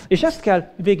szobája. És ezt kell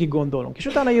végig gondolnunk. És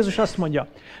utána Jézus azt mondja,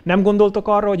 nem gondoltok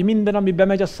arra, hogy minden, ami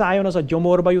bemegy a szájon, az a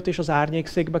gyomorba jut és az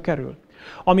árnyékszékbe kerül.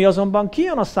 Ami azonban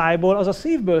kijön a szájból, az a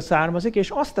szívből származik, és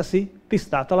azt teszi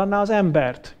tisztátalanná az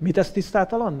embert. Mit tesz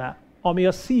tisztátalanná? Ami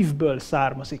a szívből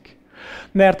származik.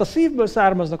 Mert a szívből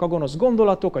származnak a gonosz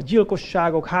gondolatok, a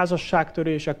gyilkosságok,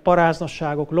 házasságtörések,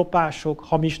 paráznasságok, lopások,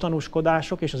 hamis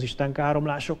tanúskodások és az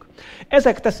istenkáromlások.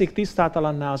 Ezek teszik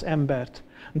tisztátalanná az embert.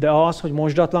 De az, hogy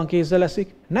mosdatlan kézzel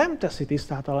eszik, nem teszi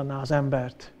tisztátalanná az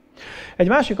embert. Egy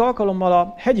másik alkalommal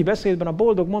a hegyi beszédben a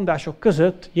boldog mondások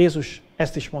között Jézus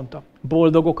ezt is mondta.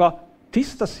 Boldogok a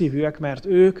tiszta szívűek, mert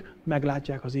ők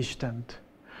meglátják az Istent.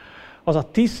 Az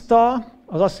a tiszta,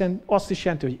 az azt is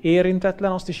jelenti, hogy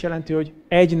érintetlen, azt is jelenti, hogy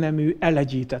egynemű,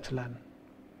 elegyítetlen.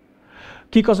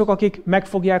 Kik azok, akik meg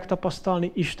fogják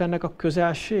tapasztalni Istennek a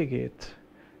közelségét?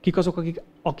 Kik azok,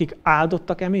 akik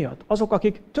áldottak emiatt? Azok,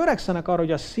 akik törekszenek arra,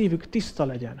 hogy a szívük tiszta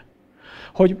legyen.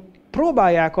 Hogy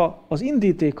próbálják az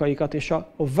indítékaikat és a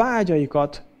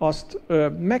vágyaikat azt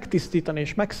megtisztítani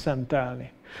és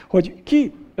megszentelni. Hogy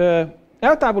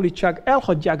eltávolítsák,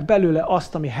 elhagyják belőle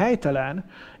azt, ami helytelen,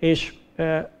 és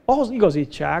ahhoz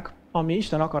igazítsák, ami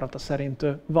Isten akarata szerint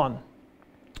van.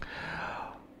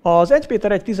 Az 1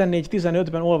 Péter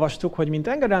 1.14-15-ben olvastuk, hogy mint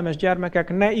engedelmes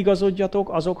gyermekek ne igazodjatok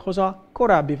azokhoz a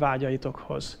korábbi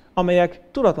vágyaitokhoz, amelyek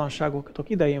tudatlanságotok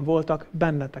idején voltak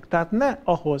bennetek. Tehát ne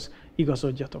ahhoz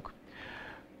igazodjatok.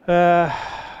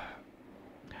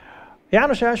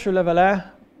 János első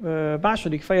levele,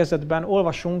 második fejezetben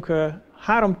olvasunk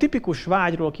 3 tipikus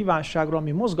vágyról, kívánságról,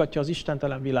 ami mozgatja az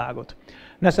istentelen világot.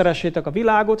 Ne szeressétek a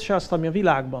világot, se azt, ami a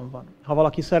világban van. Ha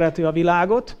valaki szereti a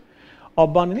világot,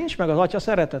 abban nincs meg az Atya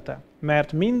szeretete.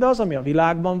 Mert mindaz, ami a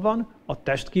világban van, a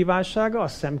test kívánsága, a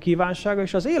szem kívánsága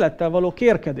és az élettel való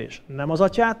kérkedés nem az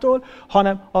Atyától,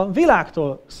 hanem a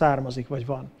világtól származik vagy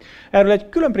van. Erről egy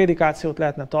külön prédikációt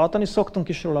lehetne tartani, szoktunk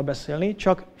is róla beszélni,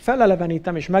 csak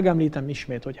felelevenítem és megemlítem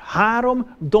ismét, hogy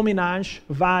 3 domináns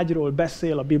vágyról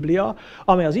beszél a Biblia,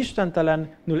 amely az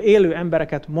istentelenül élő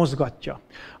embereket mozgatja.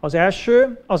 Az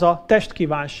első az a test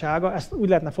kívánsága, ezt úgy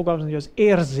lehetne fogalmazni, hogy az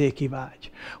érzéki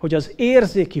vágy. Hogy az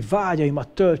érzéki vágyaimat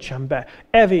töltsem be.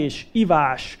 Evés,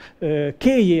 ivás,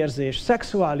 kéjérzés,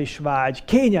 szexuális vágy,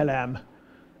 kényelem,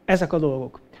 ezek a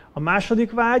dolgok. A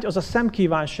második vágy az a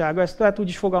szemkívánsága, ezt lehet úgy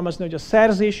is fogalmazni, hogy a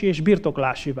szerzési és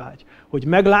birtoklási vágy. Hogy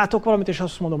meglátok valamit, és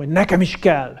azt mondom, hogy nekem is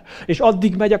kell, és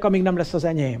addig megyek, amíg nem lesz az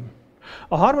enyém.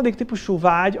 A harmadik típusú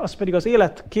vágy, az pedig az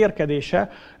élet kérkedése,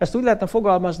 ezt úgy lehetne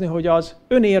fogalmazni, hogy az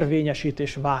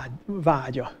önérvényesítés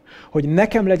vágya. Hogy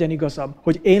nekem legyen igazam,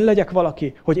 hogy én legyek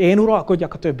valaki, hogy én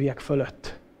uralkodjak a többiek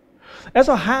fölött. Ez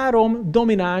a 3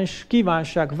 domináns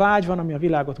kívánság, vágy van, ami a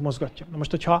világot mozgatja. Na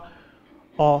most, hogyha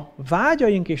a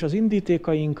vágyaink és az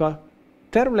indítékaink a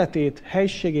területét,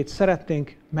 helységét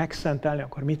szeretnénk megszentelni,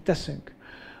 akkor mit teszünk?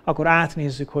 Akkor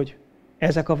átnézzük, hogy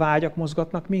ezek a vágyak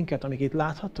mozgatnak minket, amik itt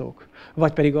láthatók?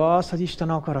 Vagy pedig az, hogy Isten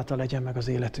akarata legyen meg az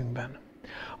életünkben.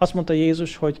 Azt mondta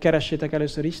Jézus, hogy keressétek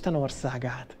először Isten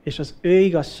országát, és az ő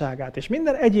igazságát, és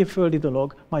minden egyéb földi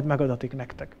dolog majd megadatik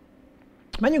nektek.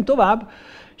 Menjünk tovább,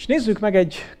 és nézzük meg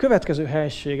egy következő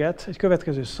helységet, egy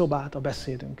következő szobát, a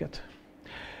beszédünket.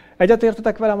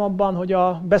 Egyetértetek velem abban, hogy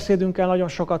a beszédünkkel nagyon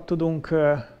sokat tudunk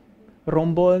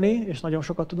rombolni, és nagyon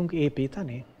sokat tudunk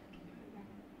építeni?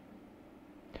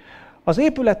 Az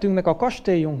épületünknek, a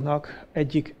kastélyunknak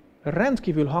egyik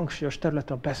rendkívül hangsúlyos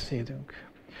területe a beszédünk.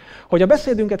 Hogy a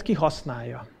beszédünket ki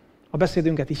használja? A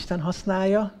beszédünket Isten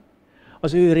használja,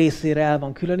 az ő részére el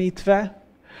van különítve,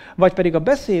 vagy pedig a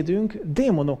beszédünk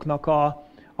démonoknak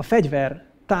a fegyver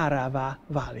tárává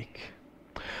válik.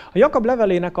 A Jakab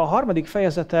levelének a 3.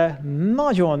 fejezete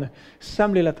nagyon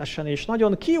szemléletesen és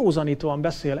nagyon kiózanítóan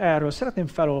beszél erről. Szeretném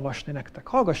felolvasni nektek.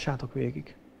 Hallgassátok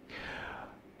végig.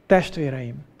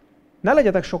 Testvéreim, ne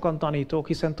legyetek sokan tanítók,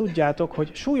 hiszen tudjátok,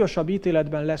 hogy súlyosabb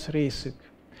ítéletben lesz részük.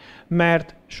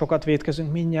 Mert sokat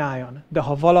vétkezünk mindnyájan, de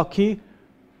ha valaki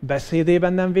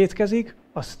beszédében nem vétkezik,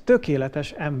 az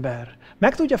tökéletes ember.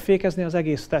 Meg tudja fékezni az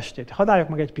egész testét. Hadd álljak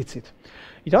meg egy picit.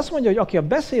 Így azt mondja, hogy aki a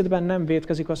beszédben nem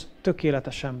vétkezik, az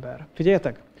tökéletes ember.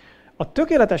 Figyeljetek, a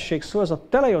tökéletesség szó, az a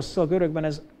teljeskörűen a görögben,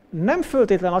 ez nem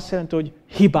föltétlen azt jelenti, hogy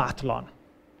hibátlan.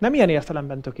 Nem ilyen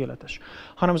értelemben tökéletes.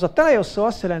 Hanem az a teljos szó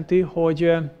azt jelenti,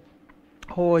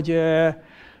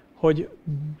 hogy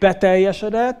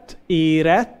beteljesedett,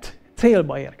 érett,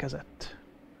 célba érkezett.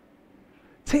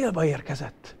 Célba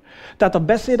érkezett. Tehát a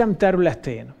beszédem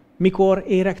területén, mikor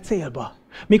érek célba?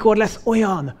 Mikor lesz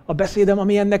olyan a beszédem,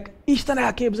 ami ennek Isten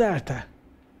elképzelte?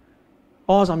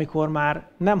 Az, amikor már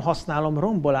nem használom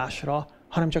rombolásra,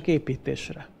 hanem csak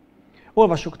építésre.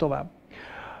 Olvassuk tovább.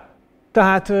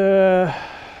 Tehát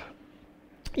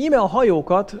íme a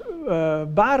hajókat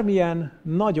bármilyen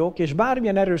nagyok és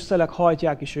bármilyen erős szelek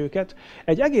hajtják is őket,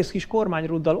 egy egész kis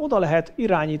kormányruddal oda lehet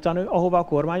irányítani, ahova a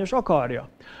kormányos akarja.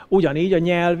 Ugyanígy a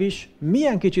nyelv is,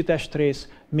 milyen kicsi testrész,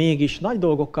 mégis nagy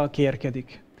dolgokkal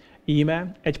kérkedik.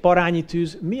 Íme egy parányi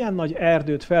tűz milyen nagy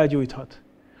erdőt felgyújthat.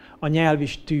 A nyelv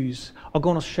is tűz, a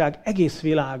gonoszság egész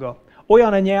világa.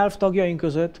 Olyan a nyelv tagjaink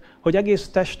között, hogy egész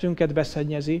testünket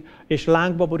beszennyezi, és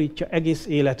lángba borítja egész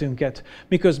életünket,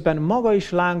 miközben maga is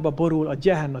lángba borul a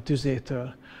Gehenna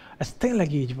tüzétől. Ez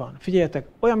tényleg így van. Figyeljetek,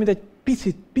 olyan, mint egy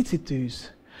pici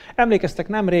tűz. Emlékeztek,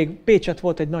 nemrég Pécset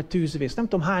volt egy nagy tűzvész, nem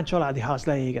tudom hány családi ház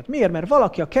leégett. Miért? Mert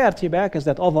valaki a kertjébe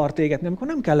elkezdett avart égetni, amikor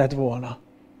nem kellett volna.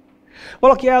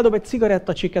 Valaki eldob egy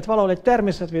cigarettacsikket valahol egy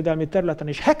természetvédelmi területen,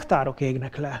 és hektárok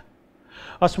égnek le.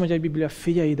 Azt mondja, hogy Biblia,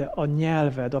 figyelj ide, a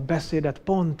nyelved, a beszédet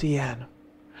pont ilyen.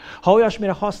 Ha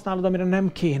olyasmire használod, amire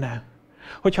nem kéne,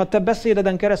 hogyha te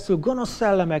beszédeden keresztül gonosz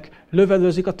szellemek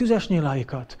lövedőzik a tüzes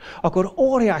nyilaikat, akkor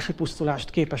óriási pusztulást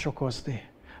képes okozni.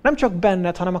 Nem csak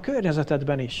benned, hanem a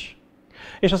környezetedben is.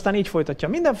 És aztán így folytatja.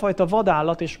 Mindenfajta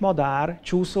vadállat és madár,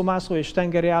 csúszómászó és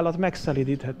tengeri állat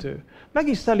megszelidíthető. Meg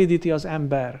is szelidíti az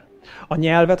ember. A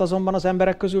nyelvet azonban az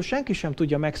emberek közül senki sem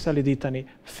tudja megszelidíteni.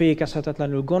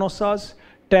 Fékezhetetlenül gonosz az,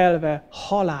 telve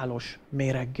halálos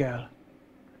méreggel.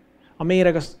 A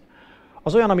méreg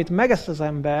az olyan, amit megesz az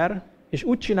ember, és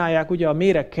úgy csinálják ugye a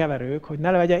méregkeverők, hogy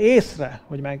ne vegye észre,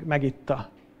 hogy megitta.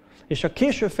 És a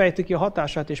később fejti ki a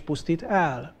hatását és pusztít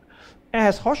el.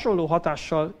 Ehhez hasonló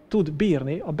hatással tud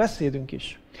bírni a beszédünk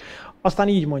is. Aztán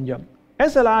így mondja,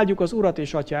 ezzel áldjuk az Urat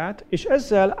és Atyát, és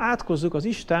ezzel átkozzuk az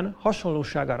Isten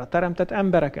hasonlóságára teremtett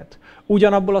embereket.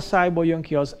 Ugyanabból a szájból jön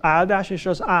ki az áldás és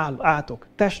az átok.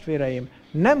 Testvéreim,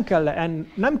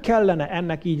 nem kellene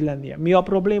ennek így lennie. Mi a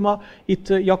probléma itt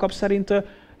Jakab szerint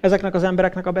ezeknek az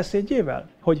embereknek a beszédjével?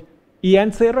 Hogy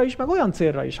ilyen célra is, meg olyan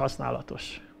célra is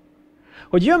használatos.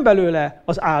 Hogy jön belőle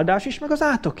az áldás is, meg az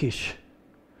átok is.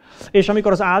 És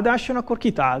amikor az áldás jön, akkor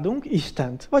kit áldunk?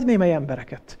 Istent, vagy némely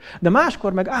embereket. De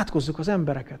máskor meg átkozzuk az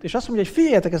embereket. És azt mondja, hogy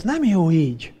figyeljetek, ez nem jó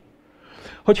így.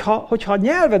 Hogyha a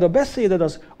nyelved, a beszéded,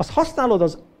 azt használod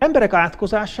az emberek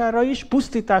átkozására is,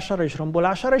 pusztítására és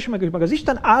rombolására is, meg az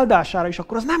Isten áldására is,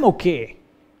 akkor az nem oké.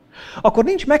 Akkor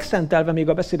nincs megszentelve még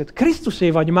a beszédet. Krisztusé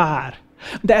vagy már.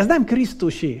 De ez nem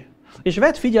krisztusi. És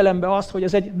vedd figyelembe azt, hogy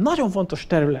ez egy nagyon fontos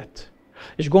terület.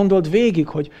 És gondold végig,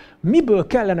 hogy miből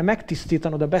kellene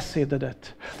megtisztítanod a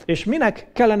beszédedet, és minek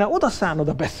kellene odaszánod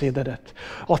a beszédedet.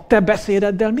 A te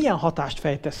beszédeddel milyen hatást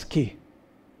fejtesz ki?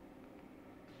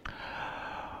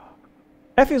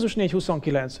 Efézus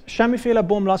 4.29. Semmiféle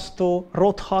bomlasztó,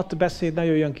 rothadt beszéd ne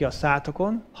jöjjön ki a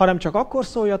szátokon, hanem csak akkor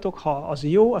szóljatok, ha az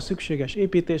jó a szükséges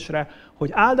építésre, hogy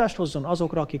áldást hozzon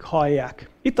azokra, akik hallják.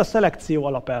 Itt a szelekció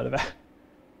alapelve.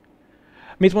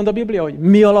 Mit mond a Biblia, hogy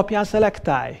mi alapján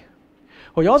szelektálj?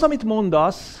 Hogy az, amit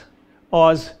mondasz,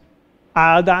 az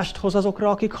áldást hoz azokra,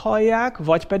 akik hallják,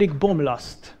 vagy pedig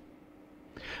bomlaszt.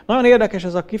 Nagyon érdekes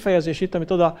ez a kifejezés itt,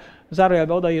 amit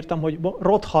zárójelbe odaírtam, hogy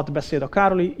rothadt beszéd. A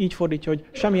Károly így fordítja, hogy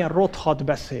semmilyen rothadt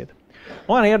beszéd.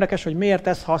 Olyan érdekes, hogy miért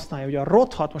ezt használja. Ugye a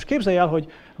rothadt, most képzelj el,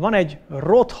 hogy van egy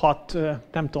rothadt,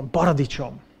 nem tudom,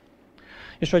 paradicsom.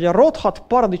 És hogy a rothadt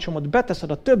paradicsomot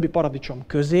beteszed a többi paradicsom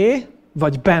közé,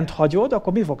 vagy bent hagyod,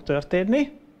 akkor mi fog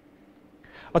történni?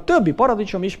 A többi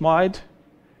paradicsom is majd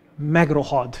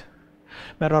megrohad.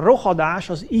 Mert a rohadás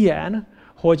az ilyen,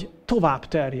 hogy tovább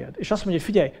terjed. És azt mondja,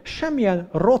 hogy figyelj, semmilyen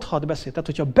rothadt beszéd. Tehát,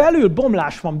 hogyha belül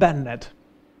bomlás van benned,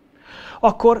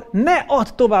 akkor ne add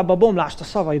tovább a bomlást a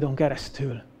szavaidon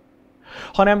keresztül.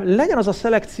 Hanem legyen az a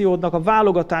szelekciódnak, a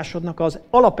válogatásodnak az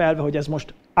alapelve, hogy ez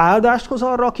most áldást hoz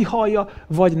arra, aki hallja,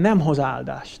 vagy nem hoz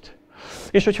áldást.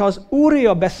 És hogyha az Úré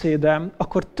a beszédem,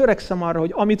 akkor törekszem arra,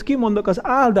 hogy amit kimondok, az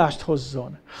áldást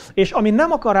hozzon. És ami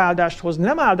nem akar áldást hozni,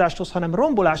 nem áldást hoz, hanem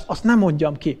rombolást, azt nem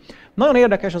mondjam ki. Nagyon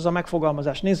érdekes az a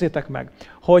megfogalmazás, nézzétek meg,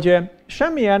 hogy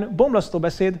semmilyen bomlasztó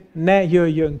beszéd ne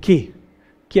jöjjön ki.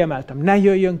 Kiemeltem, ne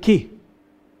jöjjön ki.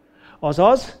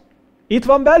 Azaz, itt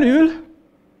van belül,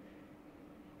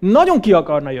 nagyon ki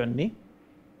akarna jönni,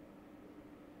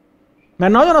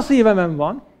 mert nagyon a szívemen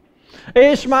van,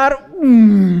 és már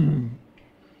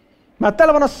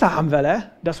tele van a szám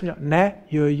vele, de azt mondja, ne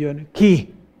jöjjön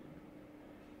ki.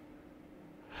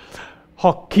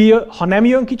 Ha nem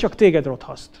jön ki, csak téged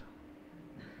rothaszt.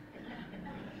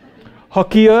 Ha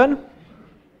kijön,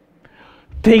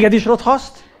 téged is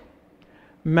rothaszt,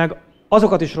 meg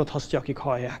azokat is rothasztja, akik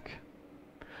hallják.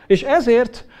 És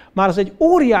ezért már az egy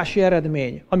óriási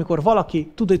eredmény, amikor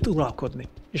valaki tud uralkodni,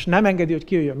 és nem engedi, hogy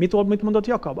kijöjjön. Mit mondott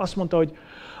Jakab? Azt mondta, hogy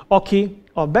aki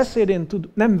a beszédén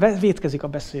nem vétkezik a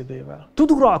beszédével,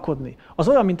 tud uralkodni, az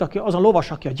olyan, mint az a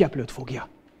lovas, aki a gyeplőt fogja.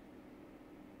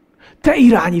 Te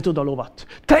irányítod a lovat,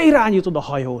 te irányítod a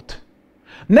hajót.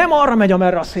 Nem arra megy,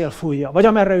 amerre a szél fújja, vagy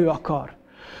amerre ő akar.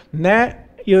 Ne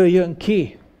jöjjön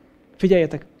ki.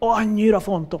 Figyeljetek, annyira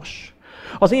fontos.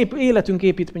 Az életünk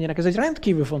építményének ez egy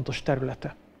rendkívül fontos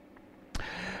területe.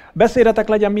 Beszédetek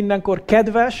legyen mindenkor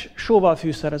kedves, sóval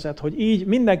fűszerezett, hogy így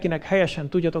mindenkinek helyesen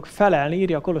tudjatok felelni,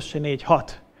 írja a Kolossé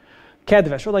 4.6.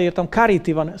 Kedves, odaírtam,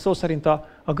 kariti van szó szerint a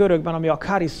görögben, ami a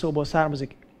karis szóból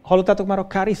származik. Hallottátok már a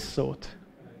karis szót?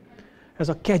 Ez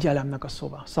a kegyelemnek a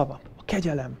szava. A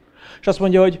kegyelem. És azt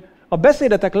mondja, hogy a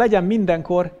beszédetek legyen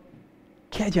mindenkor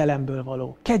kegyelemből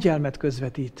való, kegyelmet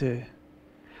közvetítő.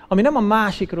 Ami nem a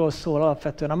másikról szól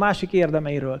alapvetően, a másik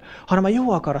érdemeiről, hanem a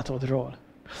jó akaratodról.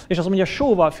 És azt mondja,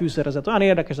 sóval fűszerezett. Olyan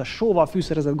érdekes, a sóval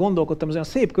fűszerezett, gondolkodtam, ez olyan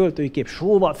szép költői kép,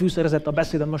 sóval fűszerezett a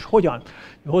beszédem. Most hogyan?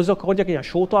 Hozzak ilyen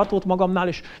sótartót magamnál,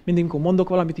 és mindig, amikor mondok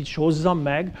valamit, így sózzam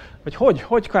meg? Vagy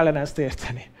hogy kellene ezt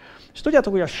érteni? És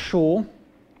tudjátok, hogy a só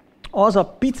az a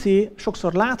pici,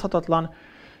 sokszor láthatatlan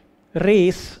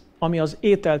rész, ami az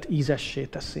ételt ízessé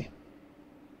teszi.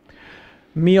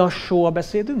 Mi a só a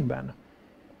beszédünkben?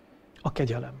 A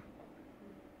kegyelem.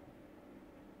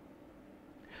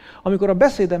 Amikor a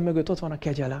beszédem mögött ott van a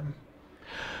kegyelem.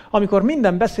 Amikor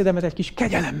minden beszédemet egy kis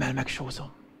kegyelemmel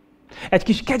megsózom. Egy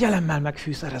kis kegyelemmel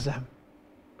megfűszerezem.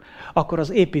 Akkor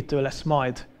az építő lesz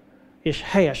majd, és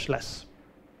helyes lesz.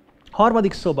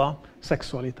 Harmadik szoba,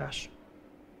 szexualitás.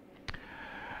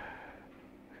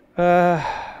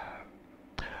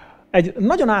 Egy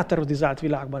nagyon áterodizált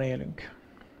világban élünk.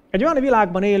 Egy olyan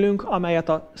világban élünk, amelyet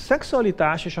a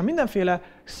szexualitás és a mindenféle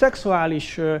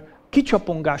szexuális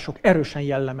kicsapongások erősen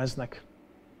jellemeznek.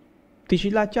 Ti is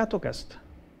így látjátok ezt?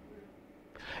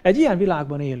 Egy ilyen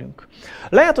világban élünk.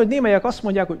 Lehet, hogy némelyek azt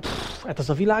mondják, hogy hát ez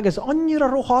a világ, ez annyira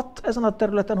rohadt ezen a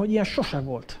területen, hogy ilyen sose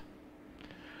volt.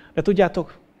 De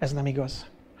tudjátok, ez nem igaz.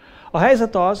 A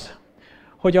helyzet az,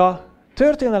 hogy a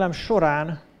történelem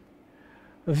során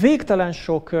végtelen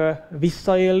sok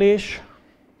visszaélés,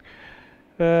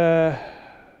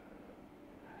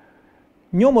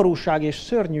 nyomorúság és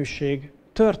szörnyűség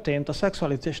történt a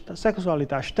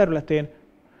szexualitás területén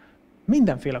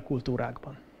mindenféle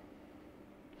kultúrákban.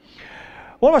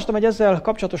 Olvastam egy ezzel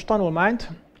kapcsolatos tanulmányt,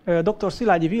 dr.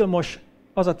 Szilágyi Vilmos,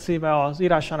 az a címe az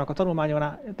írásának, a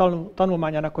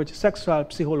tanulmányának, hogy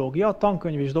szexuálpszichológia,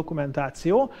 tankönyv és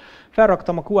dokumentáció.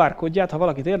 Felraktam a QR kódját, ha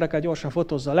valakit érdekel, gyorsan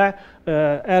fotózza le,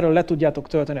 erről le tudjátok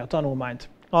tölteni a tanulmányt.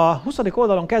 A 20.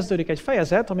 oldalon kezdődik egy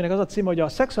fejezet, aminek az a címe, hogy a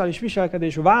szexuális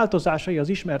viselkedés változásai az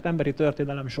ismert emberi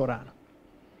történelem során.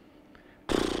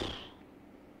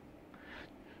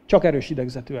 Csak erős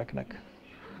idegzetűeknek.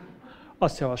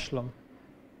 Azt javaslom.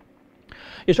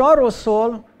 És arról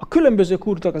szól, a különböző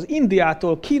kultúrák, az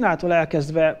Indiától, Kínától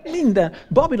elkezdve minden,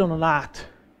 Babilonon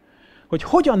át, hogy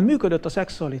hogyan működött a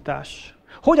szexualitás.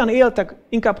 Hogyan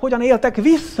éltek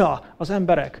vissza az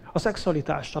emberek a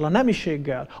szexualitással, a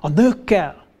nemiséggel, a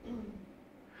nőkkel.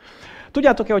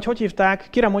 Tudjátok-e, hogy hívták,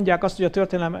 kire mondják azt, hogy a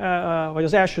történelem, vagy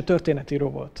az első történetíró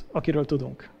volt, akiről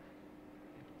tudunk?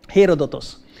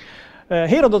 Hérodotosz.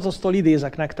 Hérodotosztól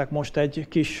idézek nektek most egy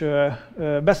kis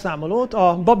beszámolót,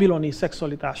 a babiloni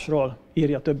szexualitásról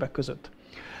írja többek között.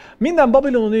 Minden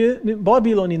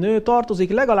babiloni nő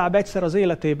tartozik legalább egyszer az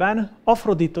életében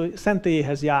Afrodita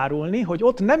szentélyéhez járulni, hogy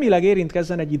ott nemileg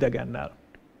érintkezzen egy idegennel.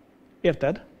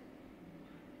 Érted?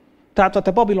 Tehát ha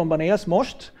te Babilonban élsz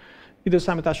most,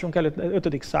 időszámításunk előtt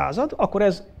 5. század, akkor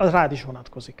ez rád is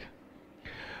vonatkozik.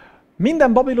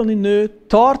 Minden babiloni nő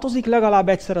tartozik legalább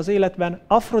egyszer az életben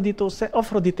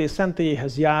Afrodité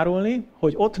szentélyéhez járulni,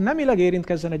 hogy ott nemileg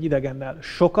érintkezzen egy idegennel.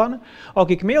 Sokan,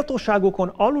 akik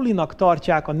méltóságukon alulinak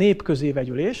tartják a népközé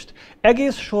vegyülést,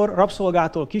 egész sor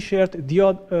rabszolgától kísért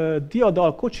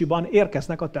diadal kocsiban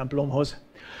érkeznek a templomhoz.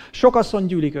 Sok asszony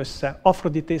gyűlik össze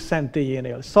Afrodité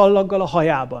szentélyénél, szallaggal a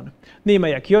hajában.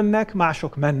 Némelyek jönnek,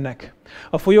 mások mennek.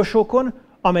 A folyosókon,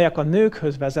 amelyek a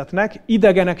nőkhöz vezetnek,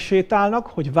 idegenek sétálnak,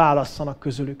 hogy válasszanak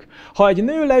közülük. Ha egy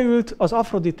nő leült az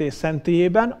Afrodité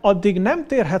szentélyében, addig nem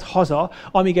térhet haza,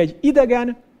 amíg egy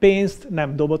idegen pénzt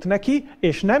nem dobott neki,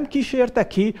 és nem kísérte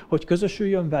ki, hogy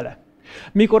közösüljön vele.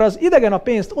 Mikor az idegen a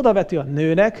pénzt odaveti a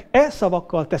nőnek,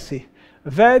 szavakkal teszi: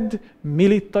 vedd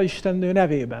Militta istennő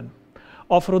nevében.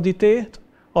 Afroditét,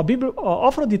 A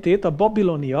Afroditét a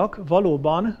babiloniak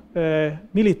valóban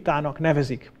Milittának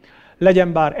nevezik.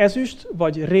 Legyen bár ezüst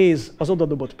vagy réz az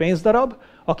odadobott pénzdarab,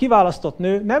 a kiválasztott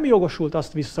nő nem jogosult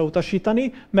azt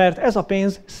visszautasítani, mert ez a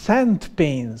pénz szent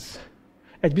pénz.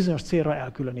 Egy bizonyos célra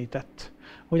elkülönített.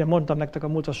 Ugye mondtam nektek a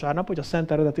múlt vasárnap, hogy a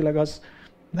szent eredetileg az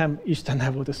nem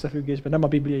Istennel volt összefüggésben, nem a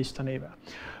Biblia Istenével.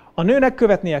 A nőnek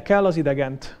követnie kell az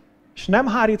idegent, és nem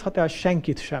háríthat el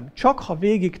senkit sem, csak ha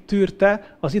végig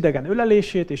tűrte az idegen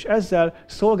ölelését, és ezzel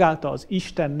szolgálta az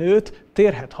Isten nőt,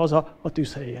 térhet haza a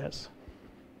tűzhelyéhez.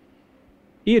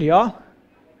 Írja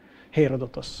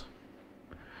Hérodotosz.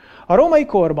 A római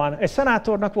korban egy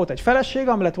szenátornak volt egy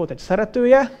felesége, amellett volt egy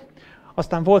szeretője,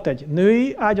 aztán volt egy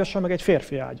női ágyasa, meg egy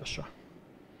férfi ágyasa.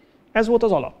 Ez volt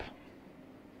az alap.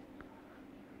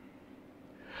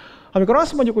 Amikor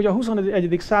azt mondjuk, hogy a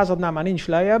 21. századnál már nincs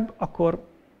lejjebb, akkor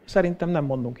szerintem nem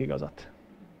mondunk igazat.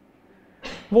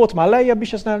 Volt már lejjebb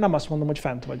is, ezt nem azt mondom, hogy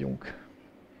fent vagyunk.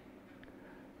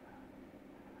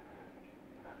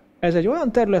 Ez egy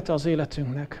olyan területe az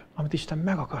életünknek, amit Isten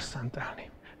meg akar szentelni.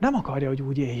 Nem akarja, hogy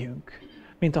úgy éljünk,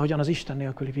 mint ahogyan az Isten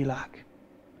nélküli világ.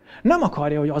 Nem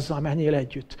akarja, hogy azzal menjél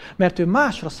együtt, mert ő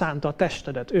másra szánta a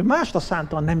testedet, ő másra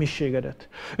szánta a nemiségedet,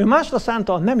 ő másra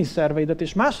szánta a nemi szerveidet,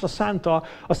 és másra szánta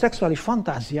a szexuális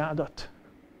fantáziádat.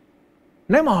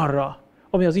 Nem arra,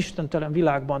 ami az istentelen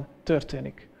világban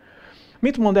történik.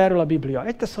 Mit mond erről a Biblia?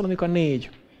 1 Tesszalonika 4.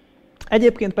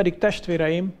 Egyébként pedig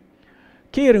testvéreim,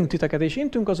 kérünk titeket és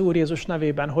intünk az Úr Jézus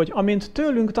nevében, hogy amint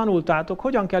tőlünk tanultátok,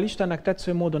 hogyan kell Istennek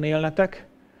tetsző módon élnetek,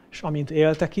 és amint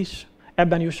éltek is,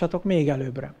 ebben jussatok még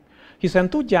előbbre. Hiszen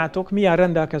tudjátok, milyen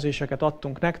rendelkezéseket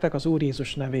adtunk nektek az Úr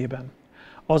Jézus nevében.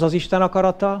 Az az Isten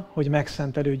akarata, hogy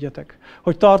megszentelődjetek,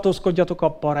 hogy tartózkodjatok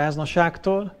a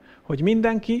paráznaságtól, hogy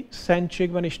mindenki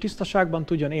szentségben és tisztaságban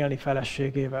tudjon élni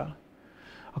feleségével.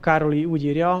 A Károli úgy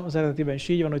írja, az eredetiben is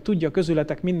így van, hogy tudja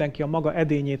közületek mindenki a maga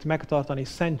edényét megtartani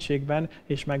szentségben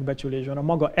és megbecsülésben. A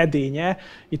maga edénye,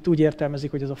 itt úgy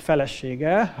értelmezik, hogy ez a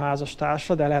felesége,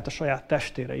 házastársa, de lehet a saját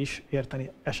testére is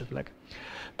érteni esetleg.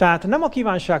 Tehát nem a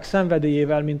kívánság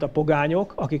szenvedélyével, mint a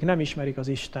pogányok, akik nem ismerik az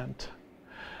Istent.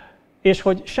 És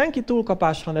hogy senki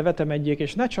túlkapásra ne vetemedjék,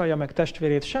 és ne csalja meg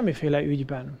testvérét semmiféle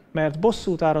ügyben, mert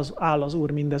bosszút áll az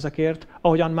Úr mindezekért,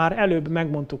 ahogyan már előbb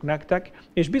megmondtuk nektek,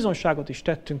 és bizonságot is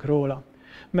tettünk róla.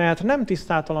 Mert nem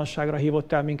tisztátalanságra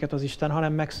hívott el minket az Isten,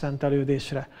 hanem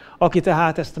megszentelődésre. Aki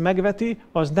tehát ezt megveti,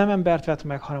 az nem embert vet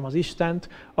meg, hanem az Istent,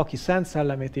 aki szent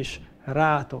szellemét is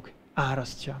rátok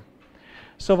árasztja.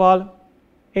 Szóval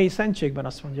élj szentségben,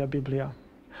 azt mondja a Biblia.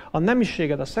 A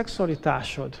nemiséged, a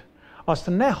szexualitásod,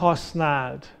 azt ne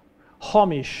használd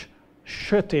hamis,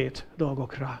 sötét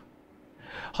dolgokra,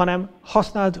 hanem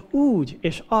használd úgy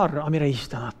és arra, amire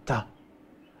Isten adta.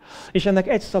 És ennek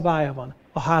egy szabálya van,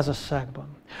 a házasságban.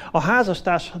 A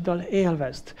házastársaddal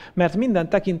élvezd, mert minden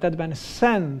tekintetben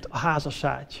szent a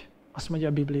házaságy, azt mondja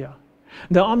a Biblia.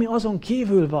 De ami azon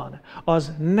kívül van,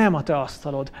 az nem a te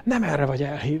asztalod, nem erre vagy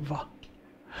elhívva.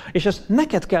 És ezt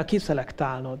neked kell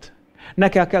kiszelektálnod.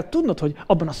 Neked kell tudnod, hogy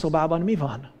abban a szobában mi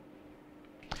van.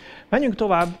 Menjünk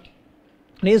tovább,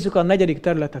 nézzük a 4.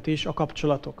 területet is, a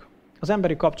kapcsolatok. Az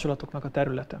emberi kapcsolatoknak a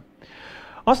területe.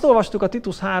 Azt olvastuk a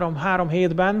Titus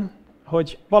 3:7-ben,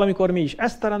 hogy valamikor mi is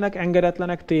esztelenek,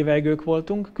 engedetlenek, tévejgők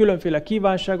voltunk, különféle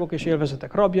kívánságok és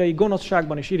élvezetek rabjai,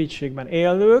 gonoszságban és irigységben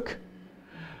élők.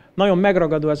 Nagyon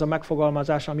megragadó ez a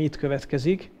megfogalmazás, ami itt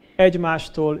következik.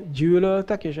 Egymástól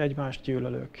gyűlöltek és egymást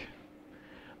gyűlölők.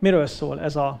 Miről szól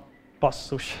ez a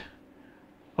passzus?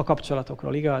 A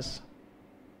kapcsolatokról, igaz?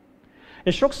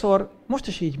 És sokszor most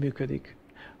is így működik,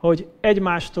 hogy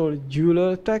egymástól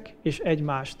gyűlöltek és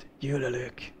egymást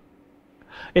gyűlölők.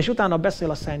 És utána beszél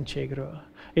a szentségről,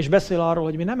 és beszél arról,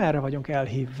 hogy mi nem erre vagyunk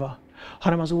elhívva,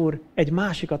 hanem az Úr egy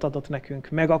másikat adott nekünk,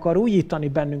 meg akar újítani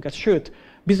bennünket, sőt,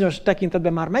 bizonyos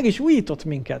tekintetben már meg is újított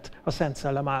minket a Szent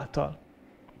Szellem által.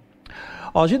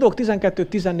 A Zsidók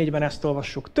 12:14-ben ezt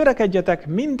olvassuk. Törekedjetek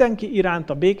mindenki iránt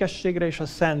a békességre és a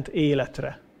szent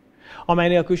életre, amely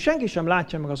nélkül senki sem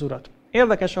látja meg az Urat.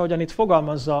 Érdekes, ahogyan itt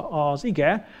fogalmazza az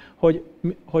ige,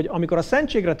 hogy amikor a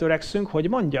szentségre törekszünk, hogy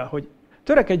mondja, hogy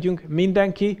törekedjünk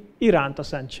mindenki iránt a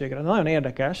szentségre. Nagyon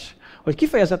érdekes, hogy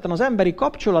kifejezetten az emberi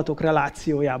kapcsolatok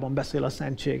relációjában beszél a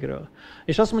szentségről.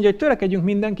 És azt mondja, hogy törekedjünk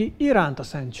mindenki iránt a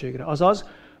szentségre. Azaz,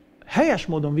 helyes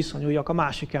módon viszonyuljak a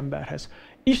másik emberhez.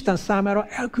 Isten számára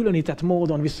elkülönített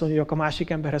módon viszonyuljak a másik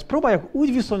emberhez. Próbáljak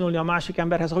úgy viszonyulni a másik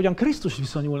emberhez, ahogyan Krisztus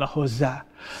viszonyulna hozzá.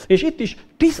 És itt is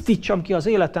tisztítsam ki az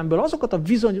életemből azokat a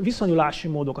viszonyulási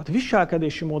módokat,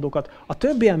 viselkedési módokat a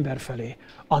többi ember felé,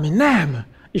 ami nem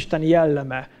Isten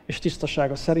jelleme és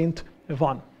tisztasága szerint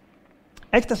van.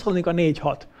 1 Tesszalonika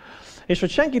 4:6. És hogy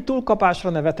senki túlkapásra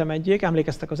ne vetemedjék,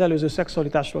 emlékeztek az előző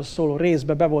szexualitásról szóló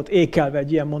részbe, be volt ékelve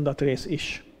egy ilyen mondatrész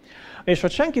is. És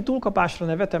hogy senki túlkapásra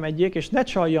ne vetemedjék, és ne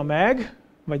csalja meg,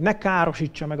 vagy ne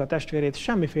károsítsa meg a testvérét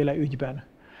semmiféle ügyben.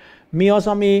 Mi az,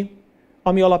 ami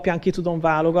alapján ki tudom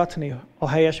válogatni a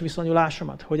helyes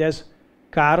viszonyulásomat? Hogy ez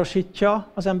károsítja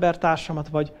az embertársamat,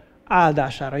 vagy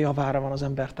áldására, javára van az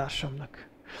embertársamnak.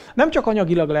 Nem csak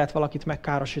anyagilag lehet valakit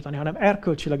megkárosítani, hanem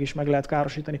erkölcsileg is meg lehet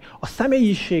károsítani. A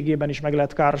személyiségében is meg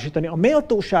lehet károsítani, a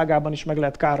méltóságában is meg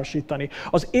lehet károsítani,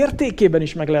 az értékében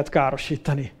is meg lehet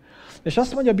károsítani. És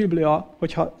azt mondja a Biblia,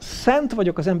 hogy ha szent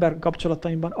vagyok az ember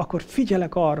kapcsolataimban, akkor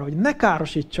figyelek arra, hogy ne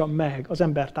károsítsam meg az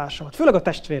embertársamat, főleg a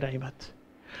testvéreimet,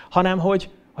 hanem hogy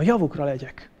a javukra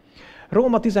legyek.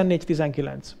 Róma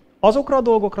 14:19. Azokra a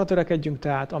dolgokra törekedjünk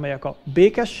tehát, amelyek a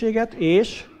békességet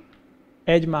és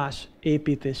egymás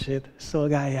építését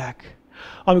szolgálják.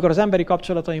 Amikor az emberi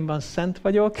kapcsolataimban szent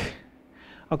vagyok,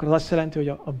 akkor az azt jelenti, hogy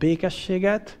a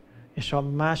békességet és a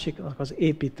másiknak az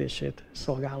építését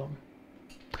szolgálom.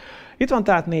 Itt van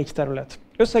tehát 4 terület.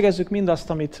 Összegezzük mindazt,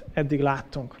 amit eddig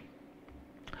láttunk.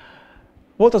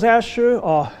 Volt az első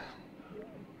a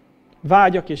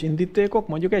vágyak és indítékok,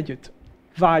 mondjuk együtt.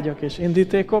 Vágyak és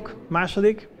indítékok.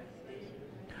 Második,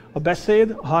 a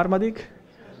beszéd. A harmadik,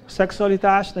 a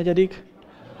szexualitás. Negyedik,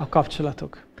 a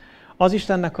kapcsolatok. Az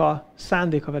Istennek a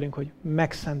szándéka velünk, hogy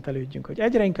megszentelődjünk, hogy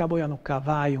egyre inkább olyanokká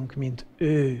váljunk, mint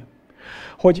ő.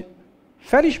 Hogy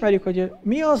felismerjük, hogy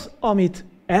mi az, amit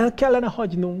el kellene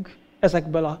hagynunk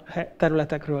ezekből a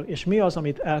területekről, és mi az,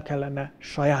 amit el kellene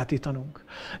sajátítanunk.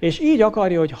 És így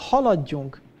akarja, hogy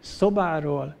haladjunk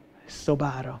szobáról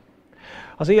szobára.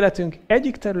 Az életünk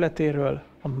egyik területéről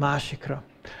a másikra.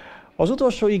 Az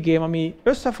utolsó igém, ami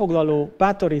összefoglaló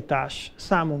bátorítás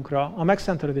számunkra a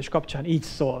megszentelődés kapcsán így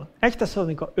szól. 1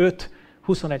 Tesszalonika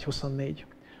 5:21-24.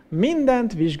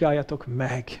 Mindent vizsgáljatok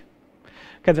meg.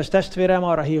 Kedves testvérem,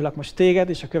 arra hívlak most téged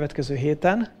és a következő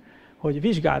héten, hogy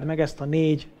vizsgáld meg ezt a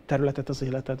 4 területet az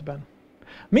életedben.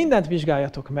 Mindent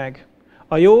vizsgáljatok meg.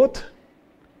 A jót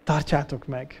tartsátok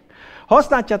meg. Ha azt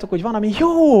látjátok, hogy van, ami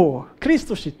jó,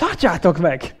 krisztusi, tartsátok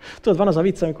meg! Tudod, van az a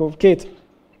vicc, amikor 2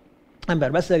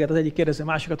 ember beszélget, az egyik kérdezi a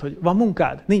másikat, hogy van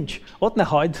munkád? Nincs. Ott ne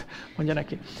hagyd, mondja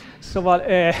neki. Szóval,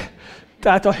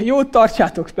 tehát a jót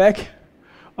tartsátok meg,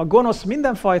 a gonosz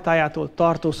mindenfajtájától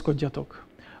tartózkodjatok.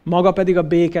 Maga pedig a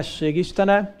békesség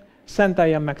Istene,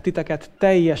 szenteljen meg titeket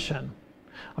teljesen.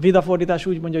 A vidafordítás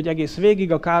úgy mondja, hogy egész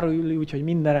végig, a Károly úgy, hogy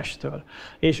mindenestől.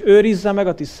 És őrizze meg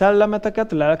a ti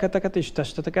szellemeteket, lelketeket és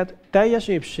testeteket teljes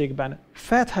épségben,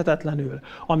 fedhetetlenül,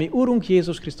 ami Urunk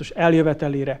Jézus Krisztus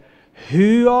eljövetelére.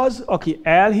 Hű az, aki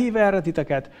elhív erre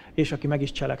titeket, és aki meg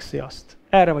is cselekszi azt.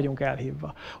 Erre vagyunk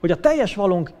elhívva. Hogy a teljes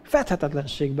valónk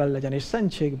fedhetetlenségben legyen, és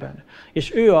szentségben.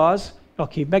 És ő az,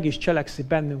 aki meg is cselekszi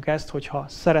bennünk ezt, hogyha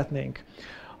szeretnénk.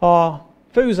 A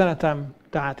főüzenetem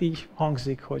tehát így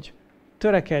hangzik, hogy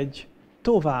törekedj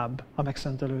tovább a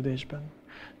megszentelődésben.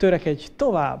 Törekedj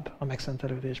tovább a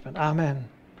megszentelődésben. Ámen.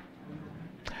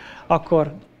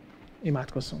 Akkor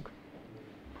imádkozzunk.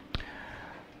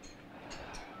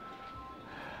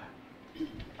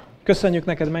 Köszönjük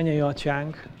neked, mennyei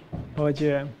Atyánk,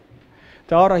 hogy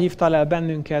te arra hívtál el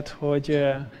bennünket, hogy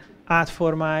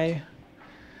átformálj,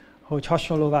 hogy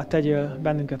hasonlóvá tegyél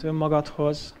bennünket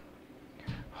önmagadhoz,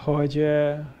 hogy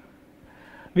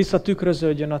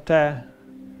visszatükröződjön a te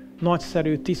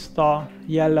nagyszerű, tiszta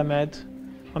jellemed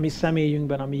a mi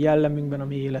személyünkben, a mi jellemünkben, a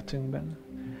mi életünkben.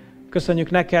 Köszönjük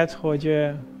neked,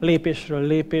 hogy lépésről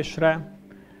lépésre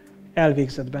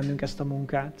elvégzett bennünk ezt a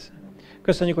munkát.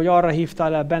 Köszönjük, hogy arra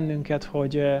hívtál el bennünket,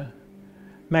 hogy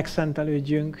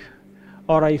megszentelődjünk,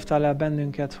 arra hívtál el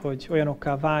bennünket, hogy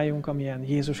olyanokká váljunk, amilyen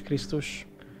Jézus Krisztus.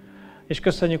 És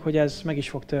köszönjük, hogy ez meg is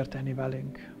fog történni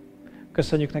velünk.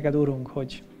 Köszönjük neked, Urunk,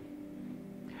 hogy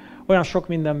olyan sok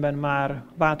mindenben már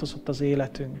változott az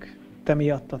életünk, te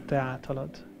miattad, te általad.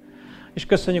 És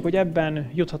köszönjük, hogy ebben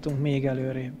juthatunk még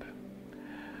előrébb.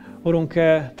 Urunk,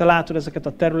 te látod ezeket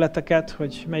a területeket,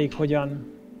 hogy melyik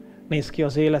hogyan néz ki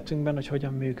az életünkben, hogy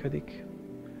hogyan működik.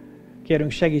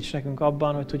 Kérünk, segíts nekünk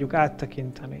abban, hogy tudjuk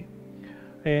áttekinteni,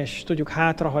 és tudjuk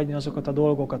hátrahagyni azokat a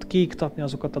dolgokat, kiiktatni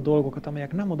azokat a dolgokat,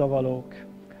 amelyek nem odavalók,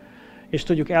 és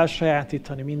tudjuk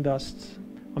elsajátítani mindazt,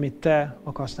 amit te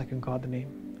akarsz nekünk adni.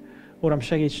 Uram,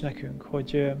 segíts nekünk,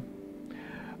 hogy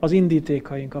az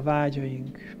indítékaink, a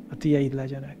vágyaink a tiéd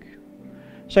legyenek.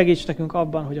 Segíts nekünk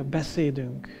abban, hogy a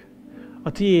beszédünk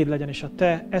a tiéd legyen, és a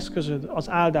te eszközöd az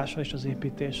áldásra és az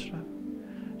építésre.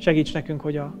 Segíts nekünk,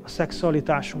 hogy a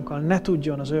szexualitásunkkal ne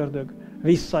tudjon az ördög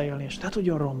visszaélni, és ne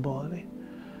tudjon rombolni.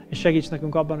 És segíts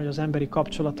nekünk abban, hogy az emberi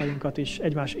kapcsolatainkat is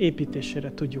egymás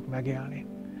építésére tudjuk megélni.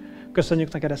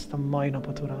 Köszönjük neked ezt a mai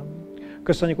napot, Uram.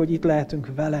 Köszönjük, hogy itt lehetünk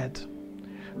veled.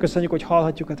 Köszönjük, hogy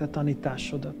hallhatjuk a te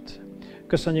tanításodat.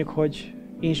 Köszönjük, hogy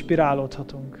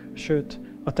inspirálódhatunk, sőt,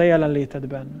 a te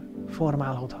jelenlétedben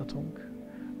formálódhatunk.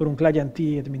 Urunk, legyen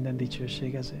tiéd minden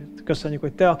dicsőség ezért. Köszönjük,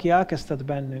 hogy te, aki elkezdted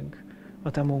bennünk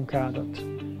a te munkádat,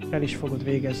 el is fogod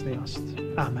végezni azt.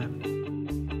 Ámen.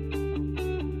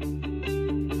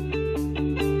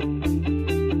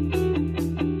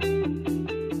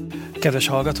 Kedves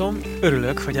hallgatóm,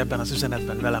 örülök, hogy ebben az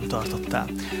üzenetben velem tartottál.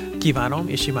 Kívánom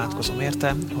és imádkozom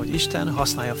érte, hogy Isten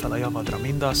használja fel a javadra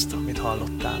mindazt, amit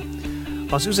hallottál.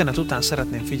 Az üzenet után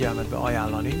szeretném figyelmetbe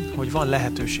ajánlani, hogy van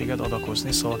lehetőséged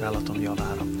adakozni szolgálatom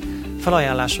javára.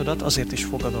 Felajánlásodat azért is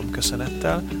fogadom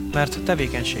köszönettel, mert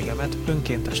tevékenységemet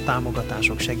önkéntes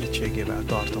támogatások segítségével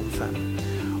tartom fenn.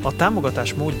 A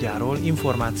támogatás módjáról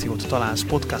információt találsz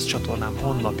podcast csatornám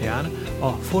honlapján, a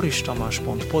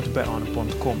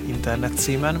foristamas.podbean.com internet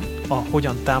címen, a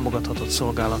Hogyan támogathatod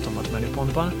szolgálatomat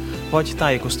menüpontban, vagy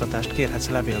tájékoztatást kérhetsz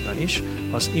levélben is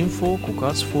az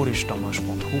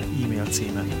info@foristamas.hu e-mail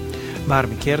címen.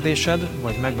 Bármi kérdésed,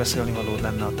 vagy megbeszélni valód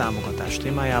lenne a támogatás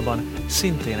témájában,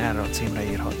 szintén erre a címre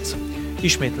írhatsz.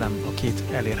 Ismétlem a két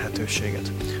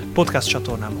elérhetőséget. Podcast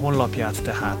csatornám honlapját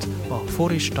tehát a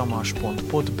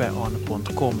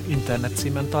foristamas.podbean.com internet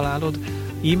címen találod,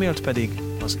 e-mailt pedig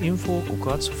az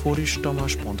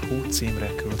info@foristamas.hu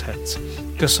címre küldhetsz.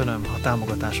 Köszönöm, ha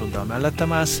támogatásoddal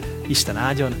mellettem állsz, Isten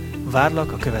áldjon,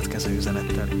 várlak a következő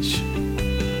üzenettel is.